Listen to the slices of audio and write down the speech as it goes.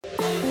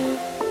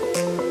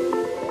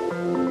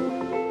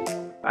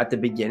at the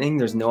beginning,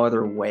 there's no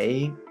other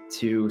way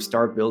to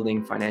start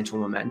building financial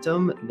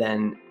momentum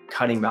than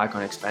cutting back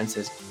on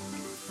expenses.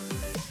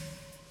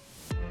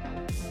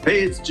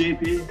 Hey, it's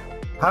JP.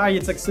 Hi,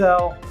 it's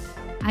Excel.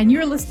 And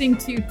you're listening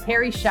to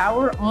Terry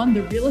Shower on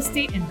the Real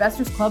Estate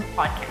Investors Club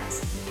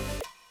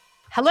podcast.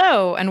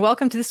 Hello, and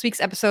welcome to this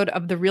week's episode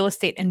of the Real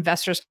Estate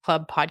Investors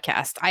Club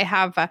podcast. I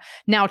have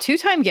now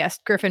two-time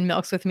guest Griffin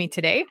Milks with me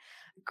today.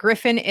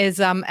 Griffin is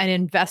an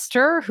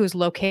investor who's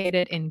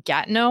located in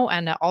Gatineau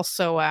and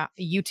also a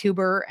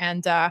YouTuber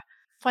and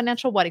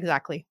financial what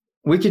exactly?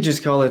 We could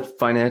just call it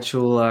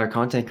financial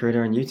content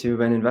creator on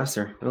YouTube and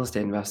investor, real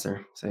estate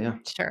investor. So yeah.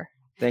 Sure.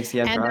 Thanks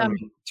again for having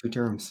me. 2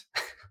 terms.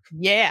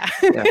 Yeah,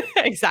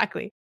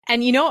 exactly.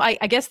 And you know, I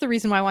guess the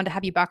reason why I wanted to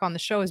have you back on the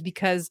show is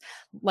because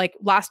like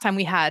last time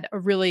we had a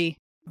really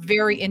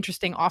very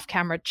interesting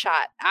off-camera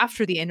chat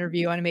after the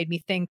interview, and it made me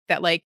think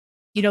that like,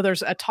 you know,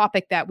 there's a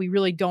topic that we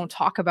really don't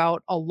talk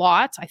about a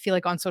lot, I feel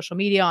like on social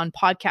media, on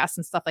podcasts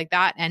and stuff like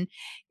that. And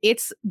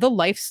it's the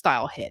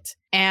lifestyle hit.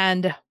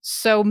 And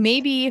so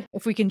maybe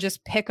if we can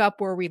just pick up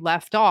where we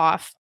left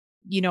off,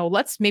 you know,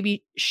 let's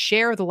maybe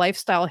share the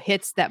lifestyle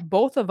hits that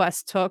both of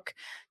us took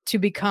to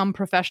become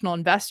professional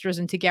investors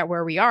and to get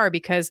where we are.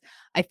 Because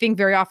I think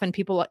very often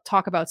people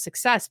talk about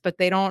success, but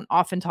they don't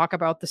often talk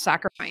about the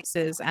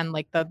sacrifices and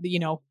like the, you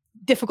know,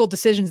 difficult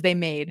decisions they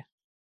made.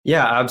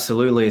 Yeah,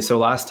 absolutely. So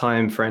last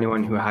time, for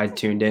anyone who had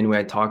tuned in, we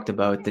had talked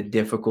about the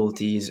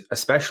difficulties,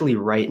 especially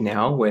right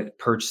now with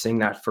purchasing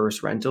that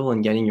first rental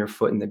and getting your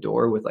foot in the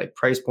door with like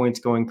price points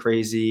going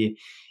crazy.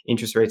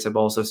 Interest rates have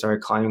also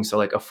started climbing. So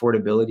like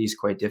affordability is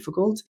quite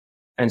difficult.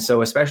 And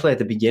so especially at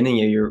the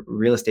beginning of your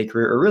real estate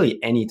career, or really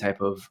any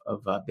type of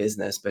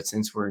business, but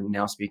since we're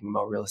now speaking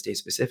about real estate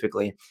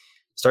specifically,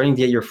 starting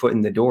to get your foot in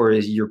the door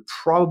is you're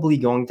probably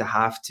going to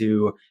have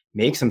to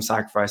make some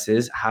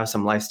sacrifices, have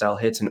some lifestyle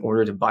hits in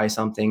order to buy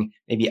something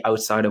maybe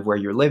outside of where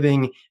you're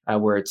living,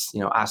 where it's, you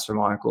know,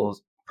 astronomical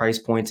price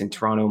points in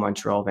Toronto,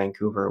 Montreal,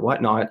 Vancouver,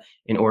 whatnot,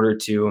 in order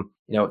to,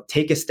 you know,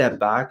 take a step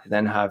back,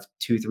 then have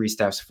 2-3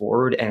 steps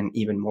forward, and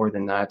even more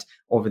than that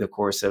over the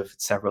course of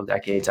several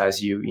decades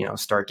as you know,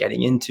 start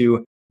getting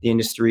into the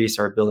industry,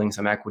 start building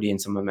some equity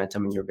and some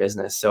momentum in your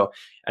business. So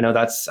I know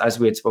that's, as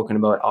we had spoken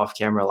about off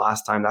camera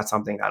last time, that's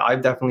something that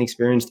I've definitely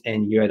experienced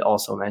and you had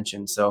also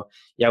mentioned. So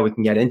yeah, we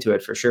can get into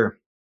it for sure.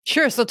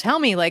 Sure. So tell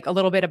me like a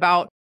little bit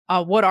about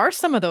what are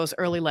some of those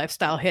early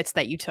lifestyle hits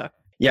that you took?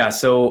 Yeah.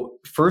 So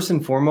first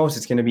and foremost,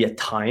 it's going to be a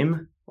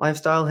time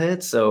lifestyle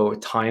hit. So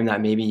time that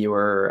maybe you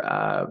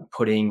were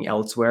putting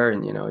elsewhere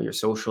in, you know, your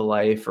social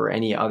life or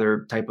any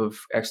other type of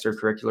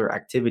extracurricular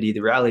activity.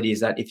 The reality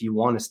is that if you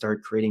want to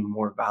start creating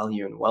more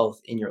value and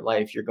wealth in your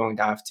life, you're going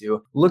to have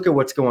to look at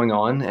what's going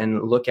on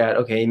and look at,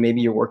 okay,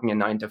 maybe you're working a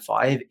 9 to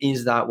 5.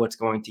 Is that what's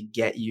going to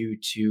get you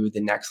to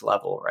the next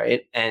level,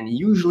 right? And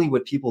usually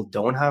what people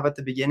don't have at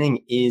the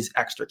beginning is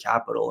extra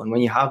capital. And when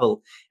you have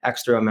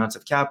extra amounts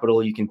of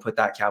capital, you can put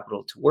that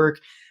capital to work.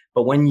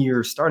 But when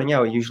you're starting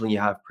out, usually you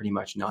have pretty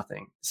much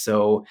nothing.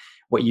 So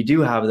what you do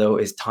have, though,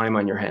 is time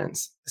on your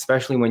hands,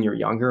 especially when you're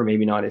younger.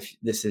 Maybe not if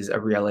this is a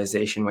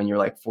realization when you're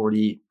like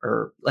 40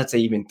 or let's say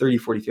even 30,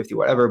 40, 50,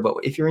 whatever. But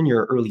if you're in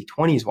your early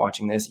 20s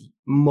watching this,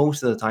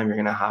 most of the time you're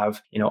going to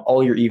have, you know,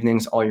 all your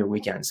evenings, all your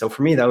weekends. So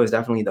for me, that was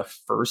definitely the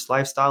first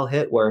lifestyle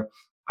hit where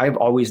I've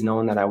always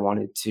known that I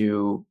wanted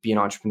to be an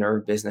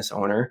entrepreneur, business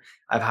owner.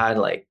 I've had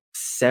like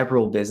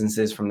several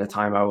businesses from the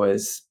time I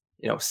was,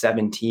 you know,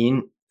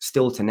 17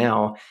 still to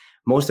now,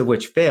 most of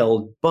which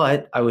failed,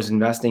 but I was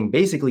investing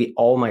basically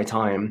all my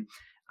time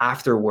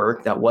after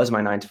work. That was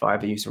my 9 to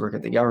 5. I used to work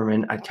at the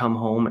government. I'd come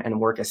home and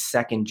work a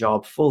second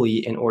job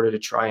fully in order to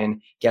try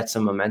and get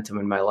some momentum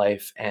in my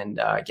life and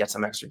get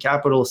some extra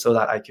capital so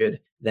that I could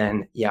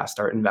then,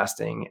 start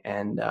investing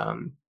and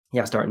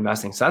start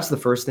investing. So that's the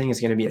first thing, is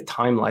going to be a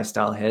time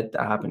lifestyle hit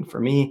that happened for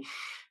me.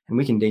 And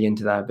we can dig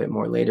into that a bit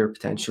more later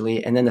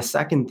potentially. And then the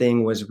second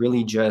thing was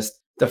really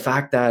just the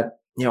fact that,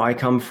 you know, I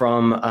come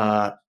from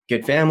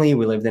good family.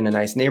 We lived in a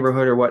nice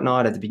neighborhood or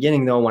whatnot. At the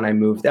beginning, though, when I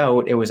moved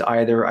out, it was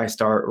either I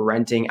start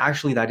renting.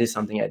 Actually, that is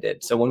something I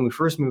did. So when we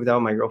first moved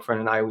out, my girlfriend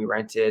and I, we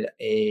rented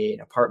an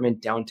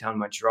apartment downtown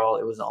Montreal.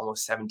 It was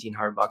almost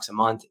 $1,700 a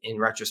month. In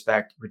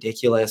retrospect,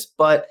 ridiculous.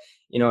 But,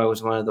 you know, it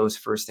was one of those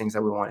first things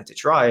that we wanted to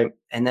try.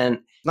 And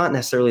then not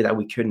necessarily that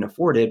we couldn't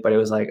afford it, but it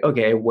was like,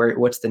 okay,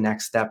 what's the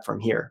next step from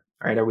here?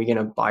 All right, are we going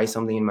to buy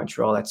something in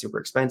Montreal that's super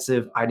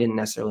expensive? I didn't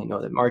necessarily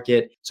know the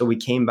market. So we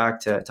came back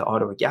to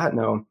Ottawa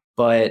Gatineau,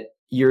 but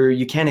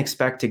you can't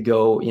expect to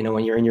go, you know,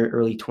 when you're in your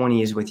early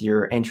 20s with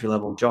your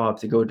entry-level job,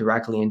 to go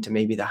directly into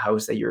maybe the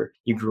house that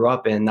you grew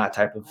up in, that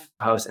type of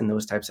house in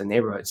those types of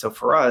neighborhoods. So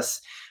for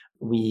us,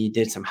 we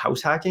did some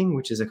house hacking,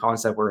 which is a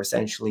concept where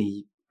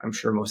essentially, I'm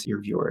sure most of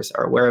your viewers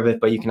are aware of it,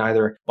 but you can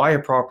either buy a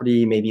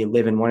property, maybe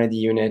live in one of the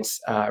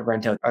units,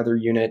 rent out the other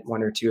unit,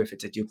 1 or 2 if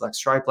it's a duplex,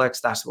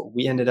 triplex. That's what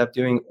we ended up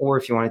doing. Or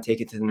if you want to take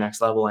it to the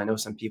next level, I know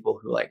some people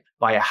who like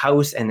buy a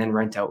house and then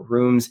rent out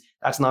rooms.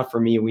 That's not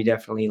for me. We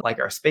definitely like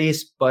our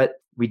space, but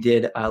we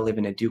did live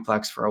in a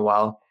duplex for a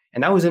while.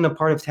 And that was in a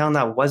part of town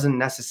that wasn't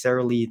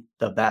necessarily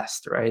the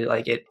best, right?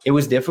 Like it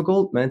was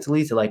difficult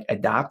mentally to like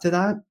adapt to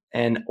that.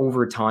 And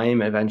over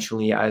time,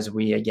 eventually, as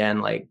we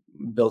again like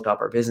built up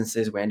our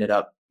businesses, we ended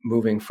up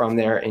moving from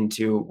there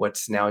into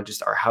what's now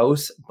just our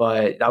house.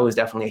 But that was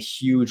definitely a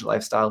huge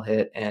lifestyle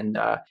hit. And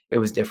it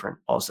was different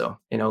also,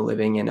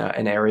 living in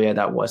an area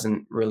that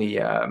wasn't really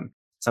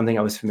something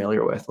I was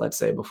familiar with, let's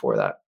say, before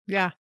that.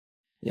 Yeah.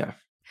 Yeah.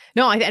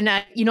 No,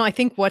 I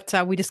think what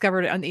we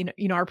discovered on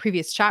our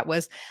previous chat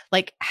was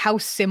like how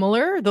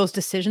similar those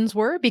decisions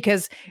were,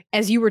 because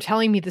as you were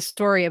telling me the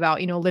story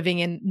about, living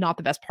in not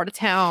the best part of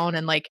town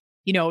and like,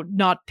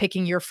 not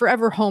picking your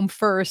forever home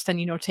first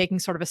and, taking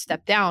sort of a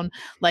step down,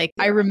 like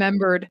I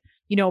remembered,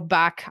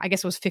 back, I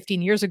guess it was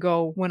 15 years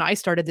ago when I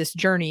started this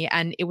journey,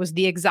 and it was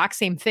the exact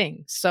same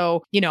thing.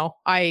 So,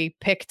 I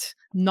picked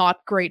not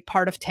great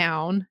part of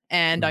town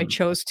and I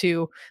chose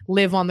to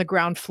live on the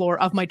ground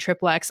floor of my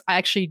triplex. I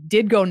actually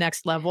did go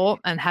next level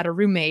and had a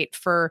roommate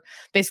for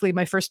basically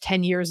my first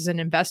 10 years as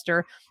an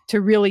investor to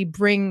really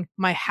bring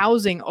my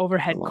housing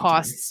overhead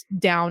costs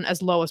down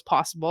as low as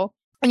possible.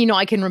 And,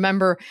 I can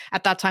remember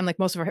at that time, like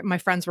most of my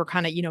friends were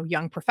kind of,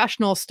 young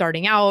professionals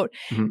starting out,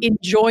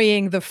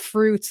 enjoying the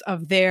fruits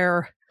of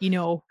their,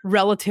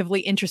 relatively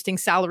interesting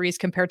salaries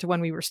compared to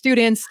when we were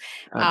students.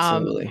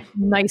 Absolutely.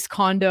 Nice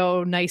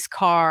condo, nice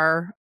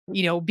car,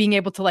 being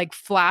able to like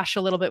flash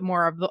a little bit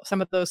more of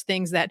some of those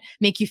things that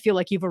make you feel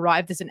like you've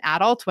arrived as an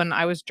adult. When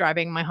I was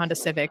driving my Honda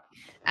Civic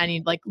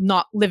and like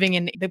not living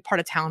in the part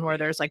of town where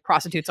there's like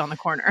prostitutes on the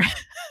corner.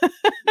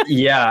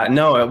 Yeah,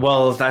 no,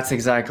 well, that's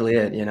exactly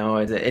it.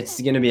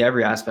 It's going to be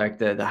every aspect,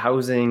 the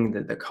housing,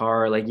 the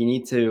car, like you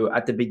need to,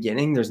 at the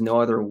beginning, there's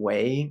no other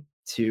way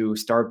to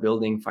start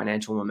building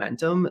financial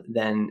momentum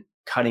than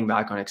cutting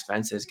back on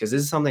expenses. Because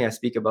this is something I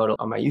speak about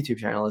on my YouTube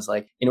channel, is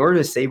like, in order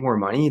to save more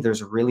money,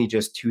 there's really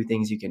just two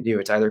things you can do.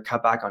 It's either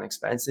cut back on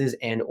expenses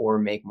and or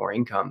make more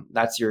income.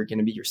 That's going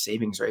to be your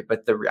savings rate.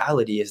 But the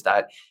reality is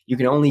that you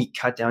can only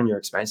cut down your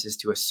expenses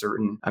to a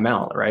certain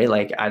amount, right?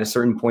 Like at a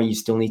certain point, you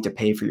still need to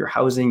pay for your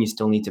housing, you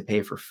still need to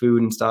pay for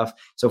food and stuff.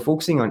 So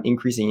focusing on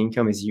increasing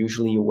income is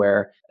usually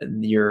where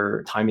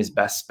your time is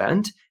best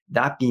spent.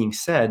 That being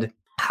said,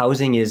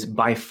 housing is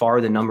by far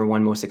the number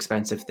one most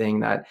expensive thing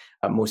that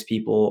most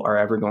people are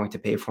ever going to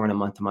pay for on a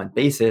month-to-month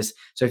basis.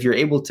 So if you're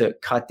able to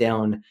cut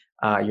down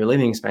your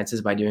living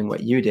expenses by doing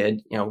what you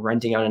did,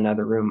 renting out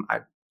another room,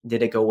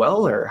 did it go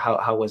well, or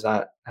how was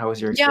that? How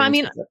was your experience? Yeah, I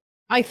mean,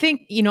 I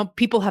think,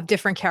 people have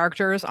different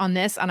characters on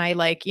this. And I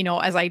like,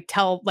 as I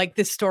tell like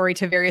this story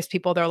to various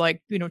people, they're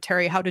like,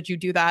 Terry, how did you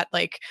do that?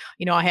 Like,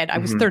 I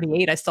was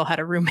 38, I still had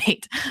a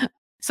roommate.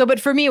 So,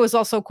 but for me, it was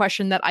also a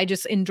question that I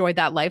just enjoyed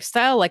that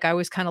lifestyle. Like I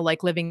was kind of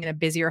like living in a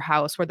busier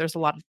house where there's a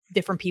lot of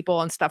different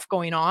people and stuff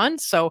going on.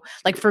 So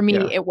like for me,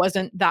 it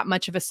wasn't that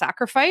much of a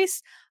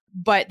sacrifice,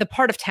 but the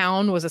part of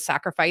town was a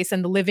sacrifice,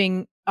 and the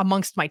living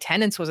amongst my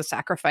tenants was a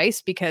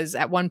sacrifice, because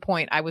at one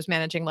point I was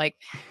managing like,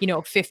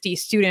 50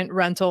 student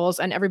rentals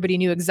and everybody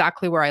knew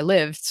exactly where I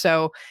lived.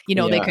 So,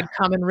 they could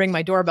come and ring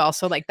my doorbell.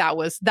 So like that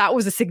was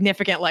a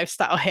significant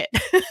lifestyle hit.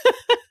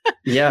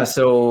 Yeah.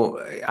 So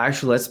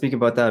actually, let's speak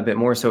about that a bit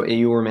more. So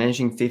you were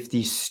managing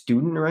 50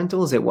 student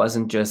rentals. It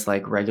wasn't just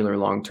like regular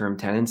long-term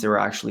tenants. There were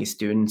actually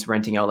students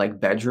renting out like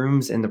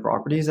bedrooms in the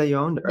properties that you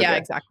owned. Okay. Yeah,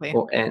 exactly.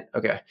 Well, and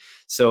okay.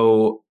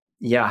 So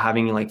yeah,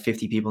 having like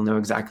 50 people know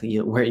exactly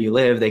where you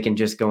live, they can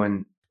just go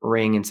and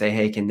ring and say,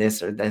 hey, can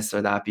this or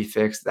that be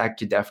fixed? That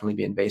could definitely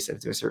be invasive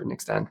to a certain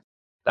extent.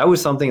 That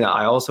was something that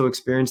I also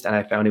experienced, and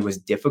I found it was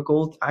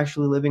difficult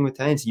actually living with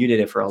tenants. You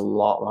did it for a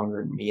lot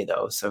longer than me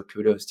though, so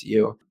kudos to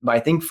you. But I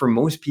think for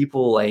most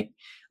people like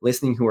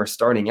listening who are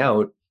starting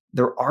out,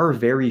 there are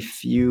very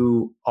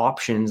few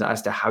options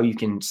as to how you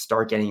can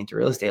start getting into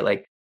real estate.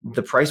 Like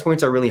the price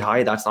points are really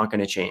high. That's not going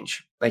to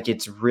change. Like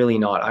it's really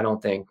not. I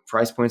don't think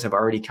price points have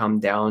already come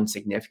down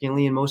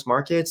significantly in most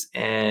markets.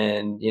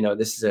 And,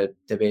 this is a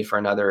debate for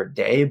another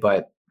day,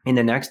 but in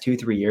the next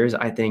 2-3 years,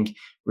 I think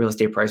real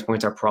estate price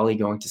points are probably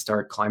going to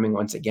start climbing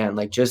once again.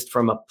 Like just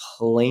from a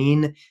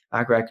plain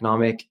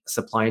macroeconomic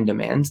supply and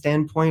demand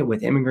standpoint,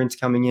 with immigrants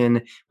coming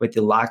in, with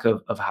the lack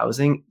of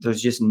housing, there's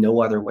just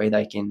no other way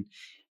that can,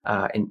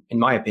 in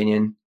my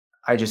opinion,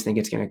 I just think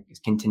it's going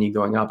to continue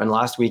going up. And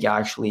last week, I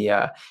actually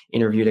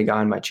interviewed a guy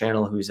on my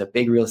channel who's a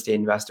big real estate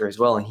investor as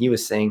well. And he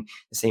was saying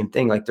the same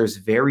thing. Like there's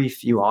very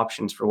few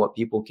options for what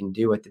people can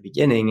do at the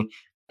beginning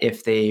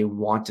if they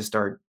want to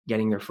start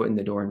getting their foot in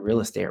the door in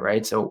real estate,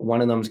 right? So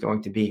one of them is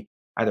going to be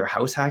either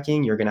house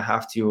hacking. You're going to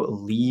have to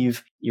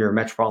leave your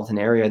metropolitan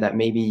area that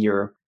maybe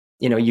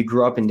you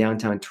grew up in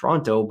downtown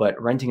Toronto,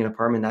 but renting an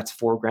apartment that's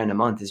 $4,000 a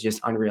month is just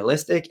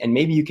unrealistic. And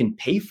maybe you can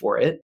pay for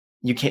it.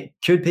 You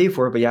could pay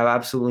for it, but you have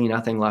absolutely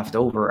nothing left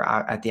over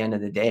at the end of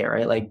the day,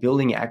 right? Like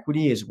building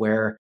equity is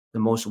where the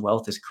most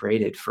wealth is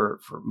created for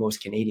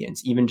most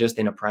Canadians, even just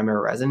in a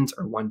primary residence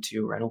or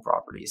 1-2 rental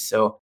properties.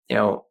 So,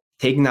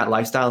 taking that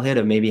lifestyle hit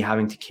of maybe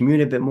having to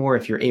commute a bit more,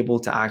 if you're able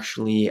to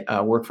actually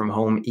work from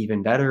home,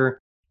 even better.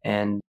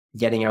 And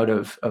getting out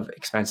of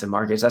expensive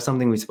markets. That's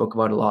something we spoke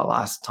about a lot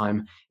last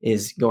time,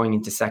 is going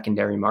into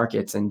secondary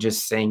markets and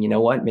just saying, you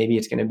know what, maybe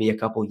it's going to be a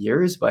couple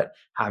years, but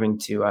having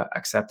to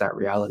accept that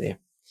reality.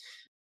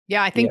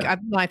 Yeah, I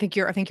think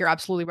you're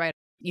absolutely right.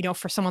 You know,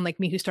 for someone like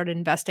me who started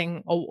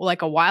investing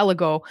like a while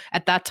ago,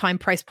 at that time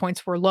price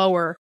points were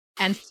lower,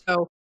 and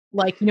so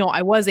like, you know,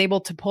 I was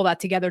able to pull that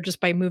together just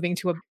by moving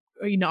to a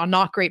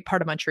not great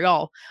part of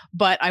Montreal.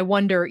 But I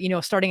wonder, you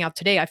know, starting out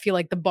today, I feel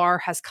like the bar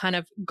has kind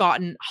of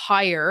gotten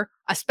higher,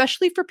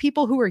 especially for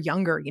people who are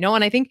younger, you know.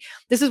 And I think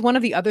this is one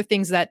of the other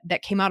things that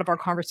came out of our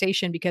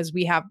conversation, because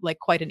we have like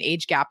quite an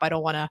age gap. I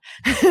don't want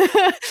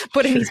to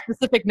put any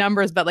specific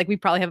numbers, but like we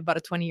probably have about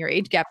a 20-year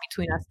age gap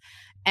between us.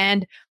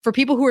 And for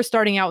people who are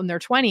starting out in their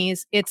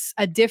 20s, it's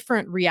a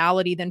different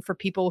reality than for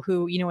people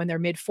who, you know, in their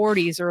mid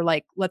 40s or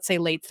like, let's say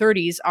late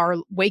 30s, are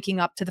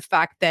waking up to the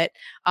fact that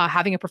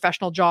having a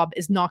professional job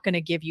is not going to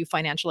give you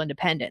financial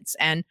independence.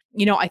 And,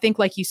 you know, I think,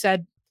 like you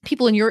said,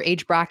 people in your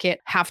age bracket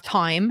have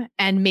time,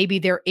 and maybe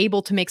they're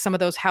able to make some of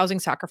those housing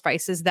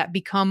sacrifices that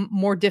become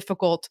more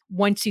difficult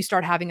once you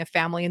start having a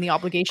family and the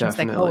obligations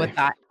that go with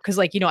that. Because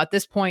like, you know, at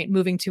this point,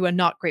 moving to a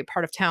not great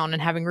part of town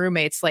and having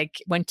roommates,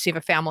 like once you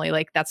have a family,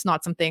 like that's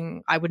not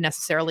something I would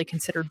necessarily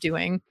consider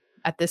doing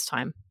at this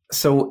time.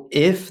 So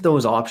if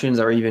those options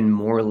are even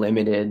more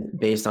limited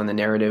based on the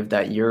narrative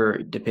that you're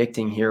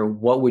depicting here,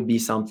 what would be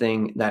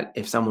something that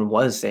if someone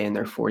was, say, in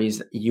their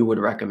 40s, you would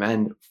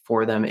recommend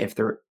for them if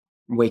they're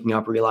waking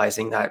up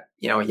realizing that,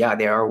 you know, yeah,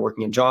 they are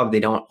working a job, they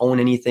don't own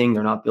anything,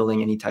 they're not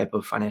building any type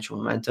of financial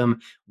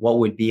momentum? What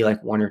would be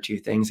like one or two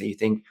things that you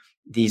think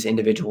these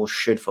individuals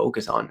should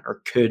focus on,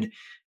 or could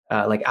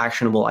like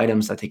actionable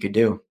items that they could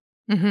do?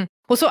 Mm-hmm.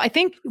 Well, so I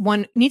think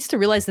one needs to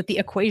realize that the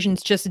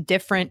equation's just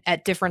different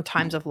at different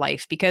times of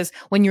life, because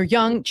when you're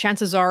young,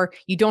 chances are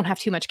you don't have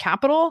too much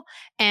capital,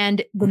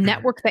 and the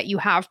network that you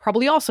have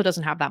probably also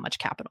doesn't have that much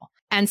capital.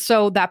 And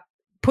so that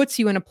puts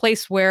you in a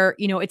place where,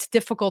 you know, it's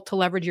difficult to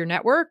leverage your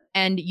network,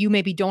 and you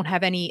maybe don't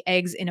have any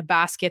eggs in a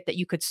basket that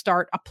you could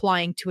start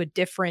applying to a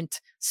different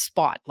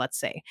spot, let's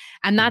say.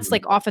 And that's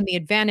like often the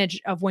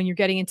advantage of when you're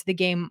getting into the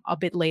game a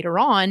bit later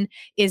on,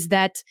 is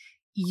that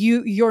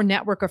your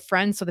network of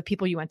friends, so the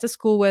people you went to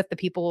school with, the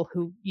people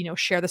who, you know,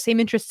 share the same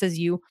interests as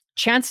you,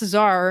 chances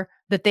are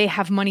that they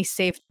have money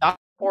saved up,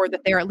 or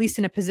that they're at least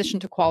in a position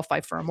to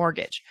qualify for a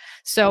mortgage.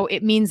 So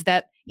it means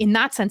that in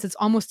that sense, it's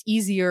almost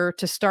easier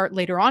to start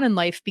later on in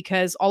life,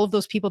 because all of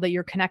those people that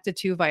you're connected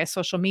to via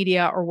social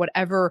media or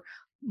whatever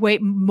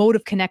mode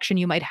of connection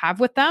you might have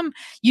with them,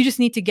 you just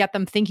need to get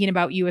them thinking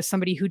about you as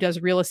somebody who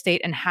does real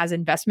estate and has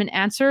investment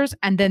answers,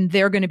 and then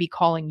they're going to be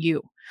calling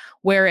you.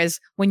 Whereas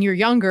when you're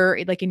younger,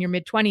 like in your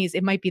mid 20s,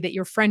 it might be that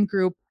your friend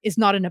group is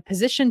not in a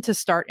position to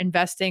start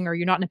investing, or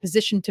you're not in a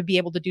position to be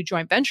able to do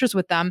joint ventures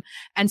with them.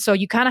 And so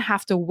you kind of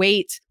have to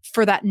wait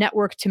for that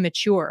network to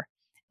mature.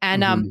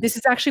 And this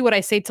is actually what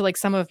I say to like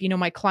some of, you know,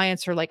 my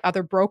clients or like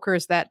other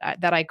brokers that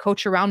I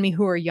coach around me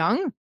who are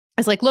young.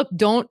 It's like, look,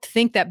 don't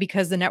think that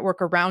because the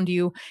network around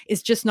you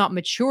is just not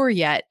mature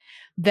yet,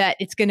 that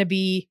it's going to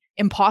be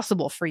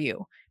impossible for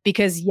you.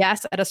 Because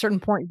yes, at a certain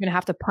point, you're going to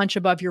have to punch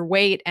above your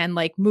weight and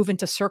like move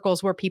into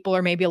circles where people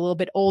are maybe a little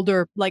bit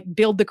older, like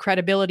build the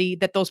credibility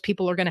that those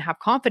people are going to have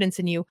confidence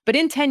in you. But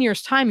in 10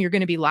 years' time, you're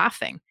going to be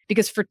laughing,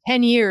 because for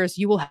 10 years,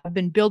 you will have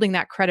been building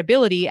that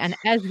credibility. And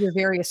as your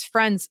various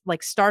friends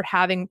like start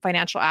having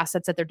financial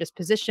assets at their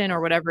disposition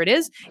or whatever it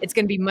is, it's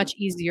going to be much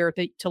easier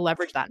to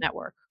leverage that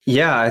network.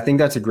 Yeah, I think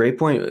that's a great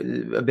point.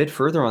 A bit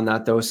further on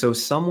that, though. So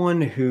someone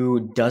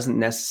who doesn't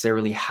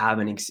necessarily have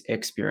an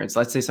experience,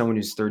 let's say someone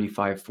who's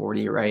 35,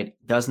 40, right,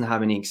 doesn't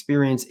have any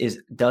experience,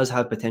 does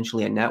have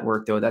potentially a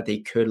network, though, that they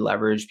could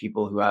leverage,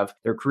 people who have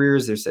their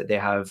careers, they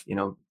have, you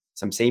know,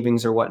 some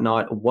savings or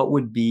whatnot. What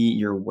would be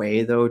your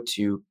way, though,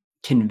 to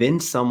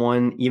convince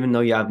someone, even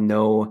though you have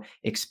no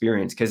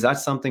experience? Because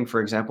that's something,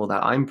 for example,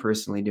 that I'm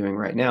personally doing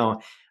right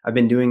now. I've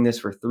been doing this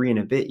for 3 and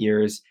a bit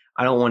years.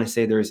 I don't want to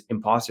say there's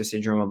imposter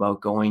syndrome about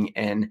going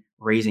and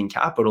raising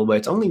capital, but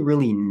it's only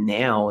really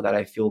now that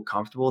I feel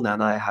comfortable, now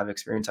that I have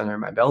experience under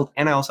my belt.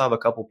 And I also have a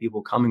couple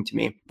people coming to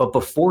me. But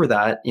before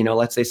that, you know,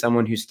 let's say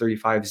someone who's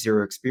 35,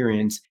 zero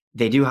experience,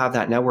 they do have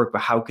that network,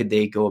 but how could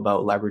they go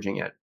about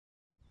leveraging it?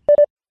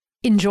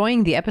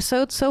 Enjoying the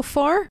episode so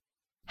far?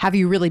 Have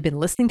you really been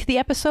listening to the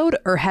episode,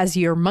 or has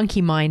your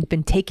monkey mind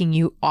been taking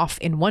you off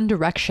in one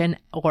direction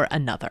or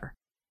another?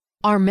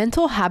 Our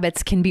mental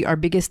habits can be our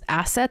biggest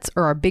assets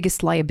or our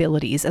biggest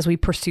liabilities as we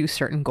pursue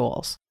certain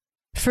goals.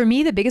 For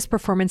me, the biggest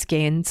performance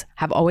gains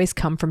have always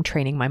come from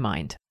training my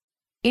mind.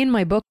 In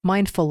my book,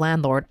 Mindful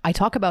Landlord, I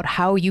talk about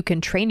how you can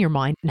train your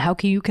mind and how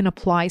you can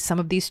apply some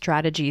of these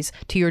strategies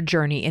to your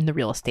journey in the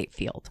real estate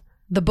field.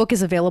 The book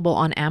is available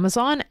on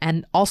Amazon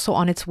and also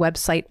on its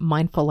website,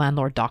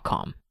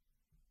 mindfullandlord.com.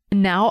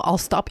 Now I'll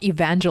stop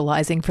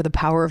evangelizing for the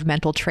power of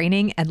mental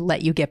training and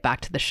let you get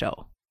back to the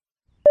show.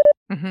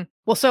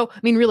 Well, so, I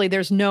mean, really,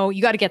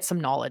 you got to get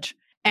some knowledge.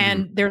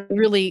 And there's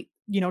really,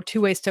 you know, 2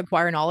 ways to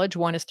acquire knowledge.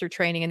 One is through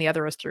training and the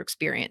other is through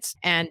experience.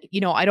 And,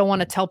 you know, I don't want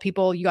to tell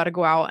people you got to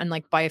go out and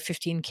like buy a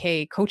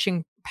 15K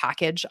coaching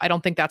package. I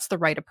don't think that's the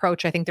right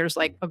approach. I think there's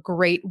like a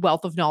great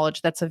wealth of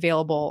knowledge that's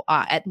available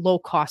at low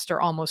cost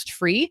or almost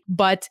free.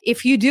 But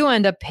if you do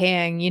end up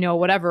paying,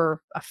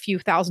 whatever, a few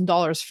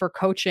 $1,000s for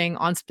coaching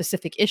on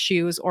specific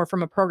issues or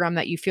from a program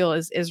that you feel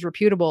is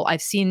reputable,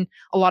 I've seen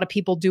a lot of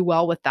people do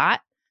well with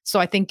that. So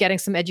I think getting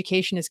some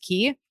education is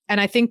key. And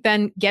I think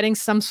then getting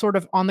some sort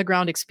of on the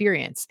ground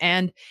experience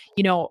and,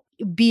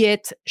 be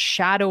it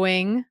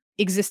shadowing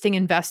existing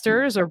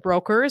investors or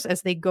brokers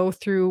as they go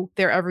through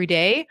their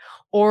everyday,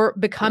 or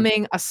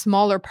becoming a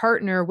smaller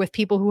partner with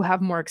people who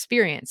have more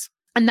experience.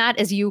 And that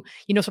as you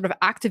sort of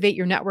activate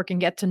your network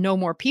and get to know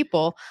more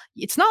people,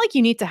 it's not like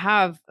you need to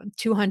have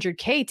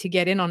 200K to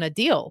get in on a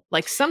deal.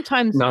 Like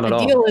sometimes Not at a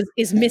all. deal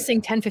is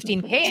missing 10,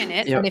 15K in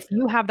it. Yep. And if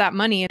you have that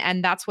money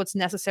and that's what's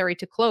necessary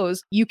to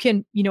close, you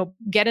can,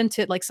 get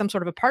into like some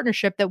sort of a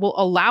partnership that will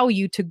allow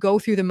you to go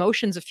through the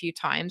motions a few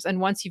times. And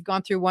once you've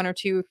gone through 1 or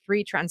 2,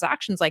 3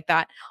 transactions like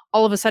that,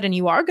 all of a sudden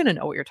you are going to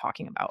know what you're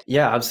talking about.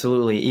 Yeah,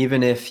 absolutely.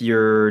 Even if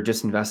you're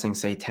just investing,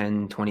 say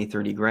 10, 20,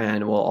 30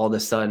 grand, well, all of a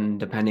sudden,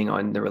 depending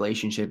on the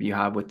relationship you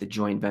have with the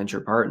joint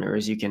venture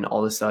partners, you can all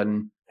of a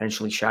sudden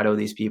potentially shadow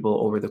these people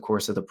over the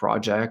course of the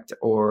project,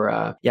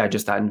 or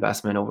just that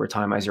investment over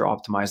time as you're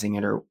optimizing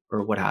it, or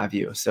what have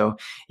you. So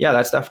yeah,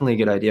 that's definitely a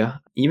good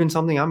idea. Even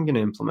something I'm going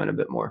to implement a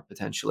bit more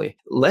potentially.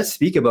 Let's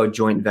speak about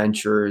joint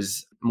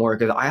ventures more,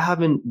 because I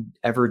haven't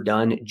ever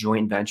done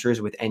joint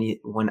ventures with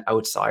anyone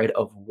outside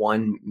of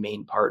one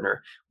main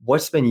partner.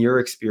 What's been your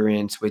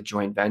experience with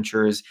joint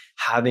ventures,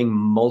 having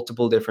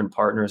multiple different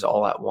partners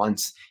all at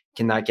once?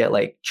 Can that get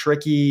like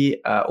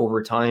tricky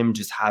over time,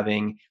 just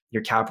having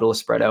your capital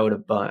spread out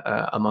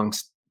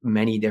amongst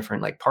many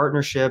different like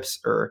partnerships?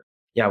 Or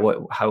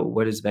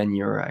what has been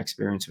your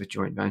experience with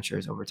joint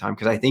ventures over time?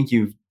 Because I think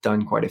you've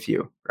done quite a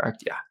few,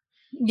 correct? Yeah.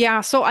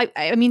 Yeah. So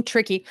I mean,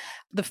 tricky.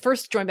 The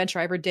first joint venture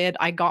I ever did,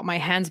 I got my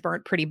hands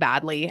burnt pretty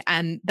badly.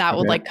 And that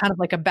was Okay. like kind of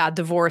like a bad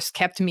divorce,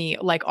 kept me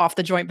like off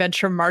the joint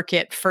venture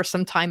market for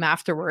some time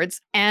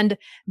afterwards. And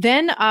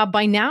then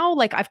by now,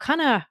 like I've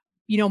kind of,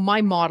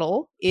 my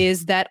model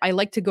is that I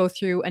like to go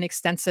through an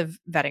extensive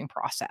vetting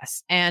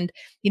process. And,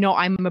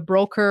 I'm a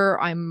broker,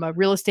 I'm a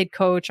real estate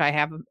coach, I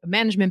have a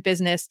management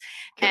business.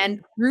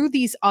 And through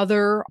these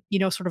other,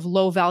 sort of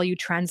low value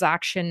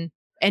transaction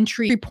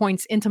entry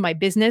points into my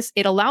business,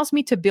 it allows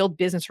me to build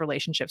business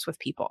relationships with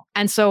people.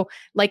 And so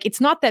like, it's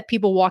not that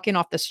people walk in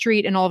off the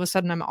street and all of a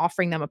sudden I'm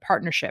offering them a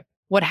partnership.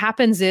 What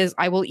happens is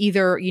I will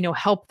either,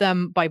 help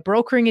them by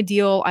brokering a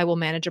deal, I will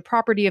manage a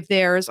property of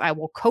theirs, I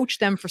will coach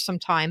them for some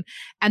time,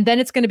 and then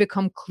it's going to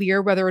become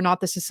clear whether or not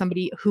this is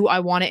somebody who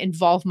I want to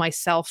involve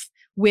myself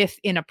with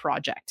in a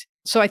project.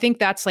 So I think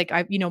that's like,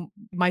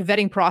 my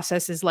vetting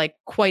process is like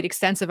quite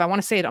extensive. I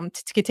want to say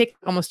it could take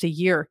almost a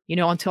year,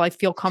 until I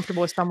feel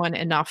comfortable with someone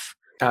enough.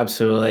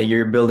 Absolutely.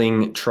 You're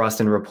building trust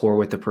and rapport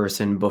with the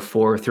person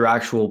before, through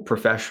actual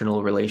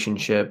professional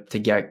relationship, to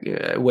get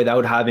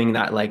without having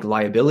that like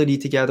liability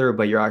together,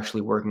 but you're actually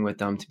working with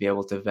them to be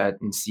able to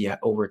vet and see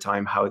over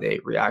time how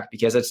they react.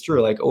 Because it's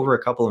true, like over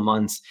a couple of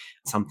months,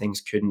 some things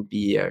couldn't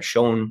be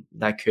shown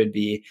that could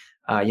be,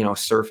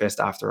 surfaced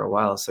after a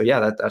while. So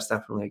yeah, that's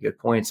definitely a good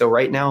point. So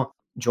right now,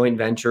 joint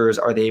ventures,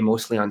 are they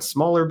mostly on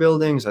smaller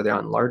buildings? Are they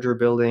on larger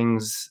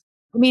buildings?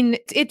 I mean,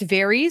 it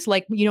varies.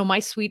 Like, my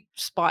sweet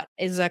spot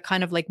is a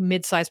kind of like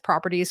mid-sized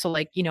properties. So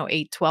like,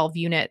 8, 12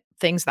 unit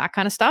things, that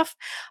kind of stuff.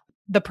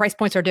 The price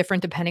points are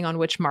different depending on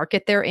which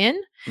market they're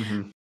in.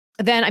 Mm-hmm.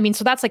 Then, I mean,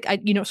 so that's like, I,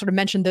 sort of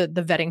mentioned the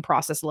vetting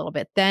process a little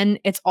bit. Then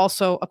it's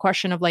also a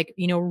question of like,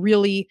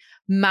 really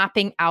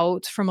mapping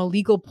out from a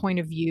legal point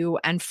of view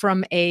and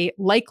from a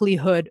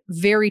likelihood,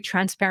 very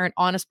transparent,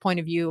 honest point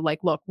of view. Like,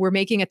 look, we're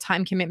making a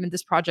time commitment.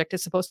 This project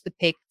is supposed to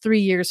take 3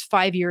 years,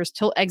 5 years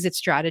till exit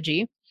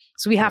strategy.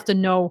 So we have to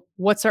know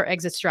what's our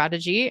exit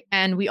strategy.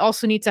 And we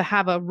also need to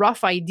have a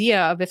rough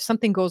idea of if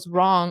something goes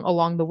wrong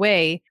along the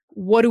way,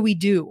 what do we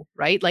do,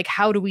 right? Like,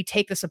 how do we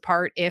take this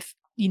apart if,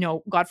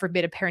 God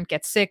forbid, a parent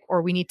gets sick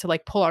or we need to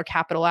like pull our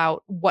capital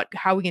out?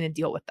 How are we going to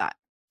deal with that?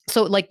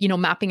 So like,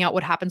 mapping out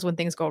what happens when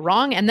things go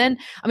wrong. And then,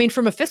 I mean,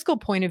 from a fiscal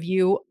point of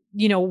view,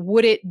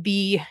 would it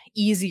be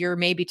easier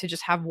maybe to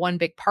just have one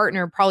big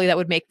partner? Probably that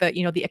would make the,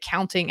 the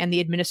accounting and the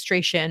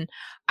administration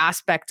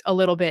aspect a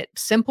little bit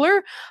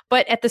simpler.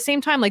 But at the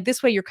same time, like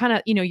this way, you're kind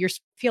of, you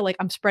feel like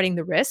I'm spreading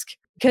the risk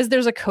because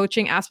there's a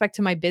coaching aspect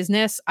to my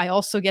business. I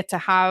also get to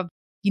have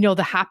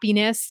the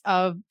happiness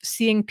of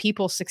seeing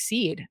people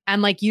succeed.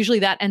 And like, usually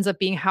that ends up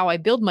being how I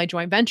build my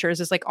joint ventures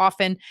is like,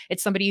 often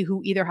it's somebody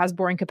who either has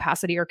borrowing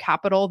capacity or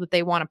capital that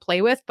they want to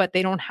play with, but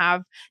they don't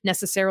have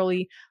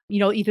necessarily,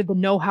 either the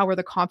know-how or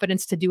the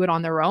confidence to do it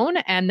on their own.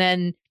 And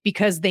then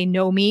because they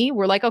know me,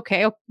 we're like,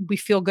 okay, we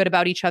feel good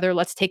about each other.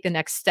 Let's take the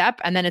next step.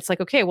 And then it's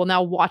like, okay, well,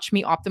 now watch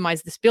me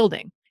optimize this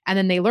building. And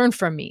then they learn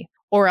from me.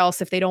 Or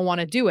else if they don't want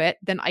to do it,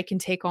 then I can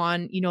take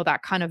on,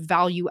 that kind of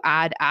value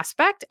add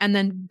aspect and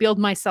then build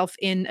myself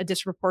in a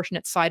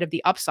disproportionate side of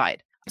the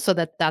upside so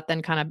that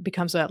then kind of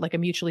becomes a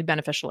mutually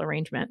beneficial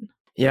arrangement.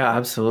 Yeah,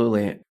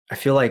 absolutely. I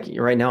feel like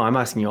right now I'm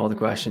asking you all the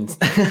questions.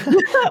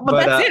 Well,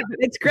 But that's it.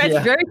 It's great. It's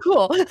yeah, very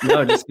cool.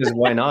 no, just because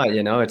why not?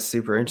 It's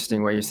super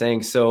interesting what you're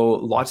saying. So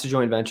lots of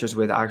joint ventures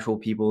with actual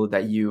people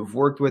that you've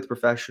worked with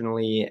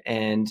professionally.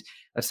 And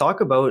let's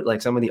talk about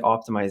like some of the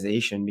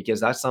optimization,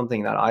 because that's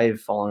something that I've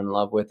fallen in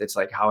love with. It's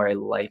like how I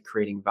like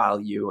creating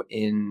value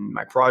in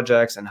my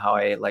projects and how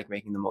I like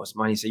making the most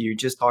money. So you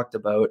just talked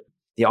about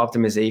the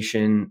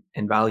optimization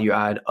and value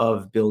add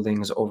of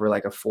buildings over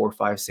like a 4,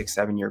 5, 6,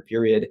 7 year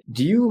period.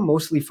 Do you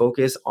mostly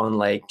focus on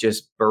like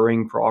just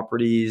burring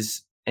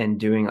properties and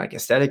doing like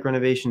aesthetic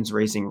renovations,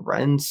 raising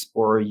rents,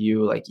 or are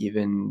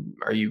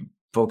you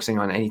focusing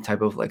on any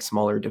type of like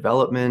smaller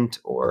development,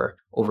 or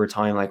over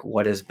time, like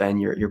what has been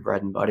your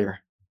bread and butter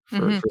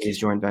for Mhm. for these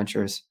joint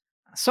ventures?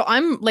 So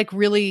I'm like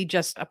really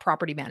just a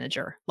property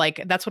manager.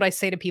 Like that's what I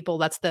say to people.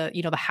 That's the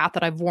hat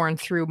that I've worn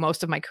through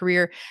most of my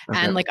career. Okay.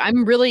 And like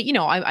I'm really,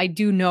 I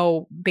do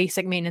know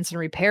basic maintenance and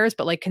repairs,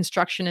 but like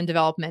construction and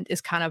development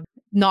is kind of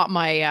not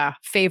my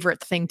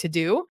favorite thing to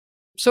do.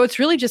 So it's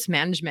really just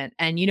management.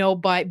 And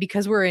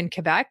because we're in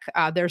Quebec,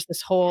 there's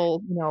this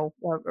whole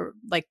or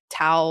like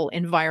TAL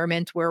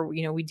environment where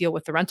we deal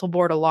with the rental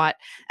board a lot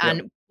Yep.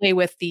 and play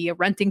with the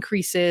rent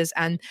increases,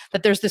 and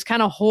that there's this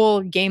kind of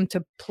whole game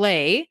to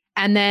play.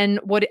 And then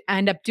what I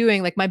end up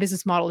doing, like my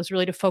business model is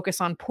really to focus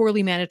on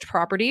poorly managed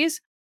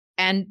properties.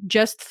 And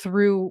just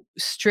through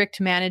strict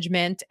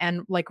management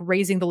and like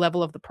raising the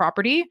level of the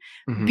property,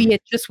 be Hmm.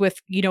 it just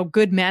with,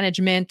 good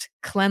management,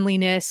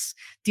 cleanliness,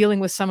 dealing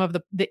with some of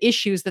the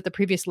issues that the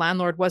previous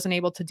landlord wasn't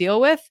able to deal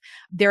with,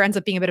 there ends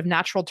up being a bit of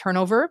natural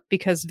turnover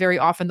because very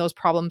often those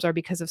problems are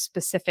because of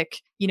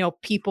specific,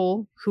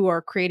 people who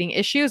are creating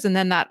issues. And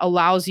then that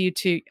allows you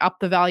to up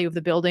the value of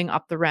the building,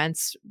 up the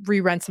rents,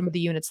 re-rent some of the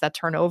units that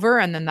turn over.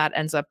 And then that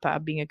ends up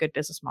being a good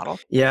business model.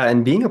 Yeah,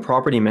 and being a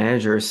property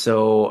manager,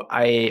 so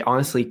I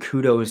honestly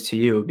kudos to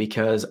you,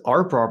 because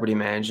our property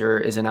manager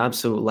is an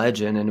absolute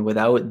legend, and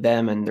without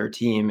them and their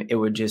team, it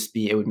would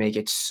make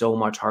it so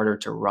much harder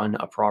to run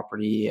a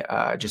property,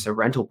 just a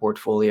rental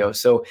portfolio.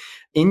 So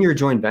in your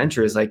joint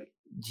ventures, like,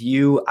 do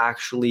you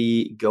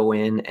actually go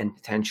in and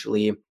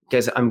potentially,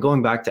 because I'm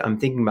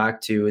thinking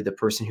back to the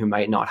person who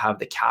might not have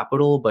the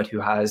capital, but who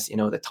has,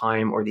 the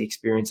time or the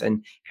experience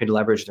and could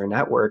leverage their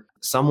network.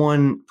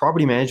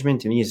 Property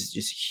management to me is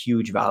just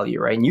huge value,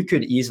 right? And you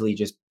could easily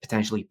just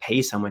potentially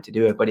pay someone to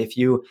do it. But if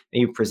you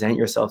maybe present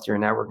yourself to your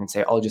network and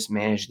say, I'll just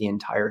manage the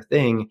entire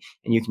thing,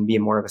 and you can be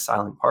more of a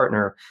silent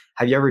partner.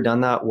 Have you ever done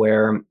that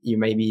where you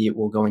maybe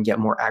will go and get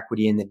more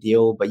equity in the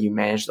deal, but you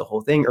manage the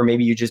whole thing? Or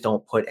maybe you just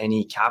don't put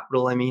any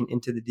capital,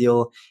 into the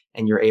deal,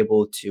 and you're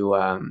able to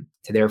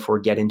therefore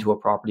get into a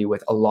property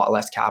with a lot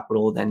less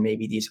capital than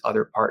maybe these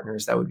other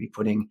partners that would be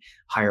putting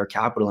higher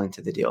capital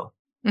into the deal.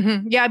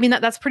 Yeah, I mean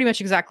that's pretty much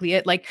exactly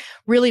it. Like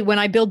really when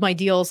I build my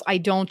deals, I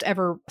don't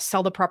ever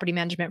sell the property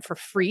management for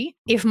free.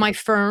 If my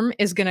firm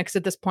is going to, cuz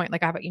at this point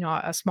like I have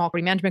a small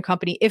property management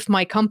company, if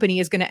my company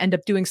is going to end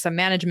up doing some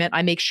management,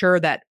 I make sure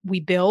that we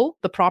bill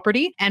the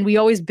property, and we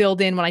always build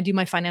in, when I do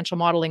my financial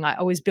modeling, I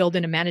always build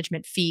in a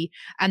management fee.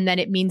 And then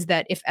it means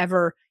that if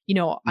ever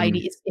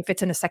Mm. if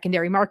it's in a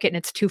secondary market and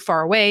it's too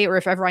far away, or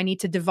if ever I need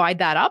to divide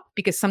that up,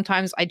 because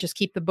sometimes I just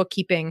keep the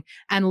bookkeeping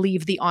and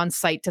leave the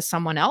on-site to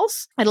someone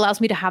else. It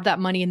allows me to have that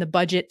money in the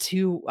budget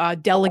to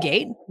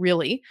delegate,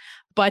 really.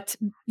 But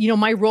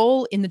my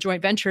role in the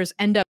joint ventures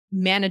end up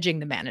managing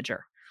the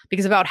manager,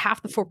 because about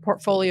half the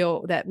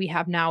portfolio that we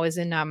have now is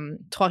in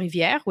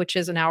Trois-Rivières, which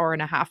is an hour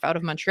and a half out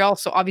of Montreal.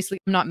 So obviously,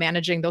 I'm not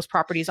managing those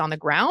properties on the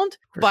ground,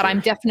 For but I'm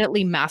sure.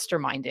 definitely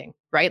masterminding,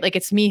 right? Like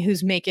it's me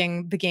who's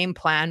making the game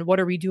plan. What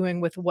are we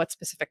doing with what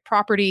specific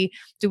property?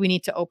 Do we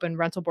need to open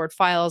rental board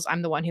files?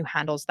 I'm the one who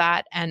handles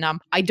that. And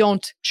I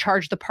don't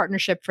charge the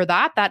partnership for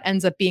that. That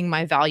ends up being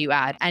my value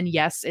add. And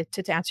yes,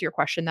 to answer your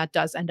question, that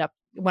does end up,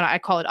 when I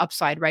call it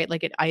upside, right?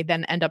 Like I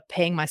then end up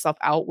paying myself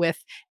out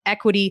with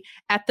equity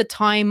at the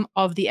time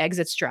of the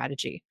exit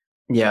strategy.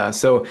 Yeah.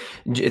 So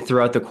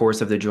throughout the course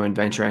of the joint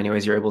venture,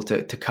 anyways, you're able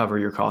to cover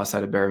your costs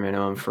at a bare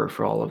minimum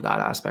for all of that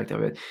aspect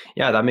of it.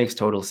 Yeah, that makes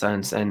total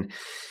sense. And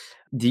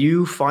do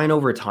you find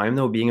over time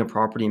though, being a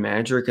property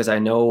manager, because I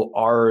know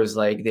ours,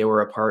 like they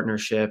were a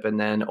partnership, and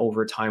then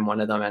over time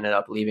one of them ended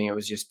up leaving. It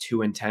was just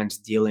too intense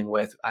dealing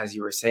with, as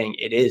you were saying,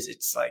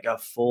 it's like a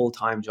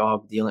full-time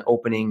job dealing,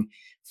 opening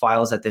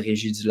files at the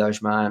Régie du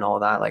Logement and all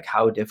that. Like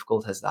how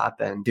difficult has that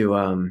been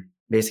to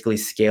basically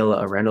scale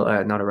a rental,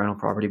 not a rental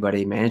property, but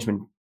a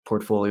management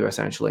portfolio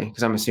essentially?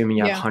 Because I'm assuming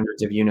you have Yeah.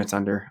 hundreds of units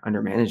under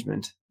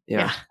management.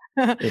 Yeah.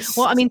 Yeah.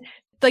 Well, I It's mean,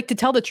 like to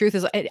tell the truth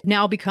is it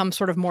now becomes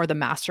sort of more the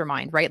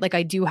mastermind, right? Like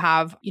I do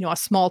have, a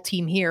small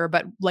team here,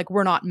 but like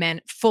we're not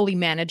fully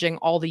managing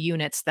all the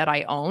units that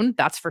I own.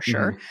 That's for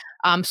sure.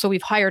 Mhm. So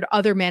we've hired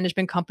other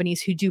management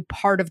companies who do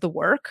part of the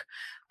work.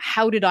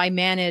 How did I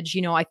manage?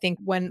 I think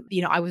when,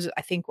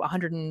 I think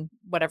 100 and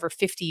whatever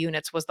 50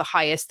 units was the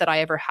highest that I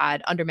ever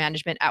had under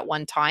management at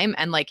one time.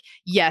 And like,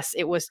 yes,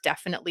 it was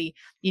definitely,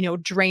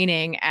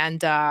 draining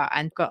and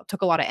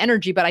took a lot of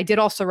energy. But I did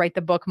also write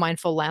the book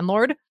Mindful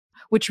Landlord,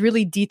 which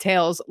really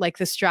details like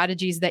the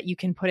strategies that you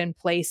can put in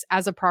place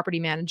as a property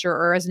manager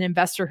or as an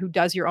investor who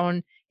does your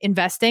own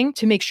investing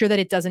to make sure that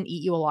it doesn't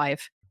eat you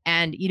alive.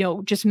 And,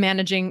 just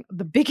managing,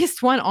 the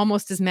biggest one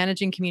almost is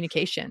managing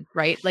communication,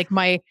 right? Like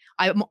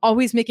I'm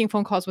always making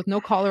phone calls with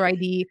no caller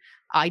ID.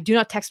 I do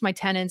not text my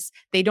tenants.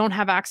 They don't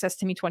have access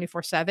to me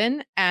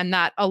 24/7. And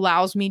that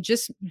allows me,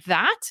 just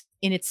that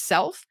in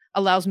itself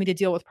allows me to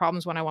deal with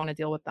problems when I want to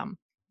deal with them.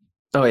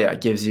 Oh yeah,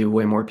 it gives you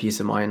way more peace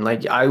of mind.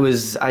 Like I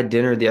was at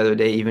dinner the other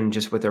day, even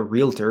just with a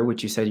realtor,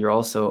 which you said you're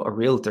also a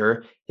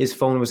realtor. His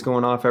phone was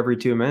going off every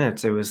 2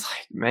 minutes. It was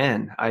like,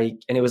 man,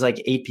 and it was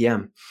like 8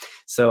 p.m.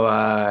 So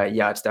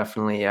yeah, it's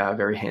definitely a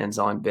very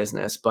hands-on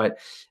business. But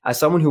as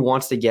someone who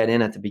wants to get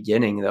in at the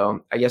beginning,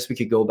 though, I guess we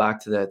could go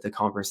back to the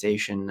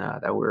conversation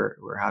that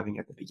we're having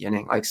at the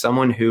beginning. Like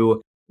someone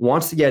who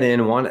wants to get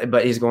in,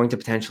 but is going to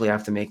potentially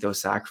have to make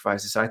those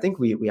sacrifices. So I think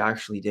we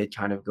actually did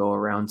kind of go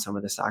around some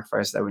of the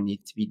sacrifices that would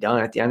need to be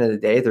done. At the end of the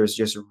day, there's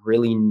just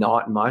really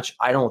not much,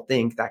 I don't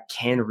think, that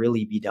can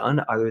really be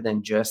done other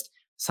than just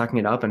sucking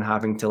it up and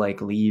having to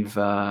like leave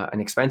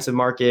an expensive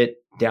market,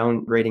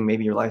 downgrading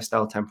maybe your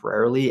lifestyle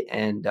temporarily,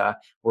 and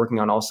working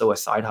on also a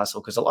side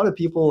hustle. Because a lot of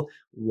people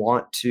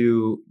want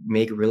to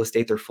make real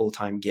estate their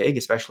full-time gig,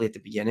 especially at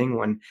the beginning.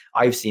 When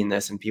I've seen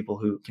this, and people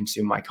who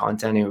consume my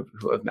content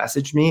who have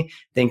messaged me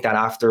think that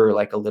after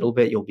like a little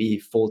bit you'll be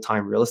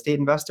full-time real estate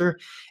investor.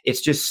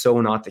 It's just so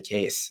not the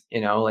case.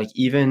 Like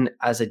even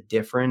as a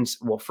difference,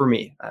 well, for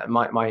me,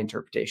 my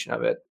interpretation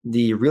of it,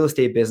 the real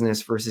estate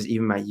business versus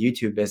even my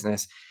YouTube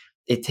business,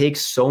 it takes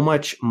so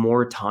much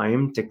more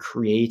time to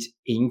create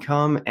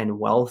income and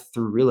wealth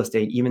through real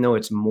estate, even though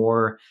it's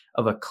more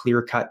of a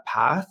clear-cut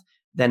path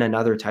than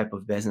another type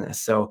of business.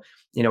 So,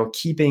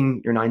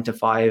 keeping your 9 to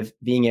 5,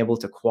 being able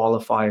to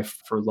qualify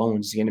for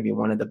loans is going to be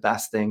one of the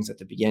best things at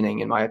the beginning,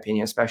 in my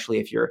opinion, especially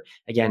if you're,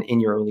 again,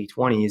 in your early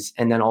 20s,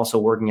 and then also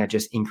working at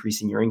just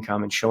increasing your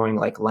income and showing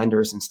like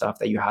lenders and stuff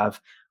that you have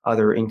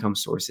other income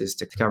sources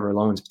to cover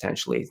loans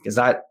potentially, because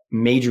that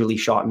majorly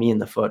shot me in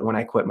the foot when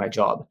I quit my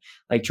job.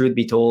 Like, truth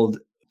be told,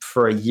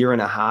 for a year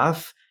and a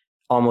half,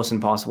 almost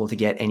impossible to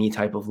get any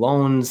type of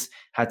loans,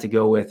 had to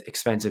go with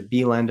expensive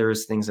B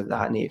lenders, things of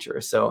that nature.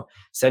 So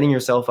setting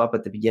yourself up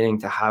at the beginning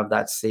to have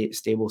that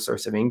stable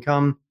source of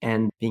income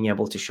and being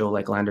able to show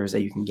like lenders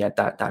that you can get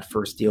that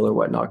first deal or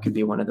whatnot could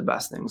be one of the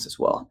best things as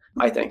well,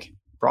 I think,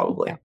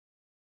 probably.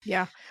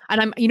 Yeah.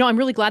 And I'm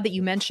really glad that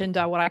you mentioned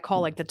what I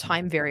call like the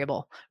time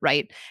variable,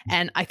 right?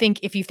 And I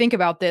think if you think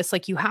about this,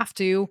 like you have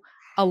to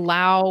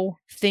allow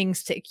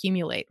things to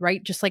accumulate,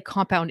 right? Just like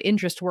compound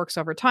interest works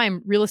over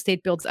time, real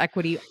estate builds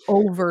equity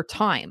over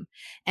time.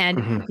 And,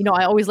 Mm-hmm.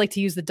 I always like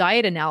to use the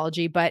diet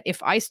analogy, but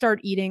if I start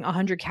eating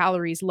 100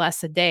 calories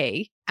less a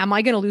day, am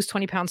I going to lose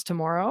 20 pounds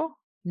tomorrow?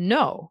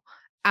 No.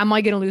 Am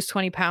I going to lose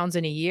 20 pounds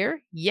in a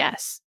year?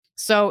 Yes.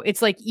 So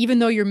it's like, even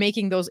though you're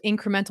making those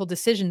incremental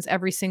decisions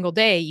every single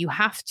day, you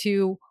have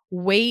to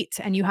wait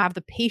and you have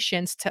the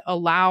patience to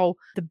allow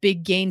the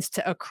big gains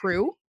to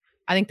accrue.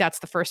 I think that's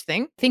the first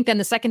thing. I think then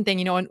the second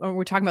thing, when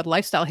we're talking about the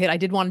lifestyle hit, I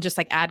did want to just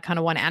like add kind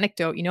of one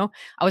anecdote.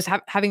 I was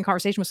having a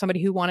conversation with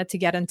somebody who wanted to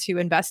get into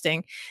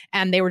investing,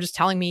 and they were just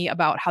telling me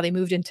about how they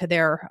moved into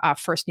their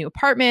first new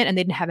apartment and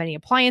they didn't have any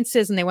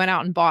appliances, and they went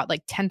out and bought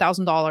like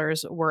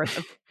 $10,000 worth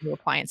of new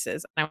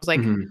appliances. And I was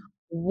like, Mm-hmm.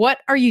 what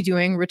are you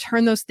doing?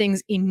 Return those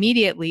things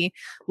immediately.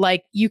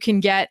 Like you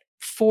can get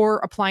 4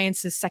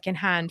 appliances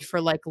secondhand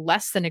for like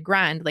less than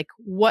 $1,000. Like,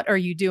 what are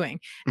you doing?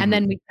 And Mm-hmm.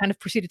 then we kind of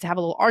proceeded to have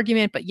a little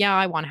argument, but yeah,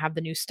 I want to have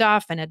the new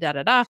stuff and da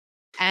da da.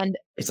 And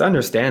It's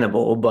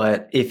understandable,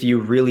 but if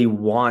you really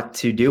want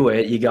to do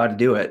it, you got to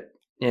do it,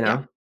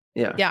 yeah,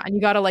 Yeah. yeah. And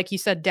you got to, like you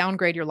said,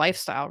 downgrade your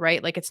lifestyle,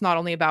 right? Like it's not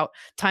only about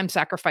time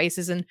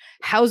sacrifices and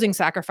housing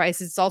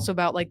sacrifices. It's also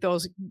about like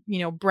those,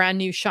 brand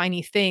new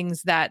shiny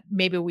things that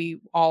maybe we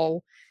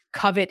all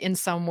covet in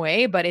some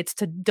way, but it's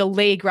to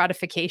delay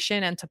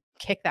gratification and to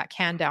kick that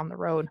can down the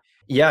road.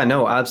 Yeah,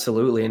 no,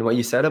 absolutely. And what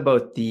you said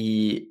about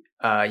the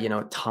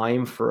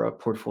time for a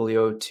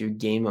portfolio to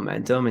gain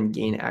momentum and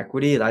gain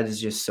equity, that is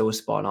just so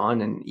spot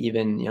on. And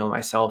even,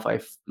 myself,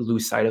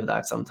 lose sight of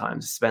that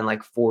sometimes. It's been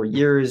like 4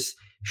 years.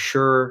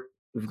 Sure,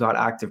 we've got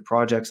active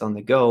projects on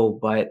the go,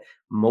 but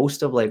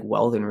most of like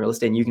wealth in real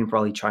estate, and you can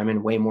probably chime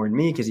in way more than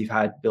me because you've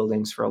had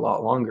buildings for a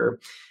lot longer.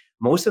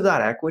 Most of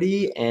that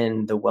equity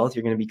and the wealth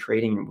you're going to be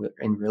creating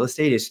in real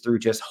estate is through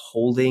just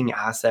holding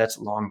assets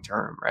long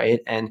term, right?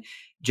 And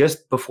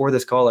just before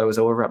this call, I was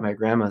over at my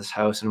grandma's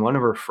house, and one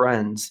of her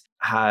friends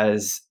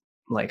has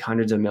like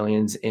hundreds of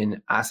millions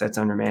in assets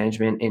under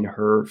management in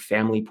her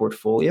family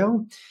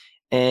portfolio.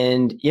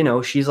 And,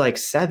 she's like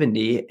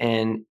 70,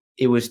 and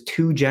it was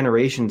 2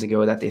 generations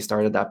ago that they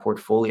started that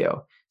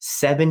portfolio.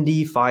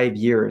 75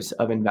 years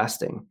of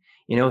investing.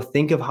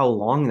 Think of how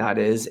long that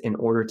is in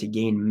order to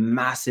gain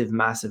massive,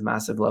 massive,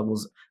 massive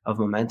levels of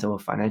momentum,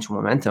 of financial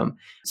momentum.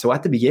 So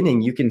at the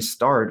beginning, you can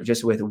start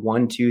just with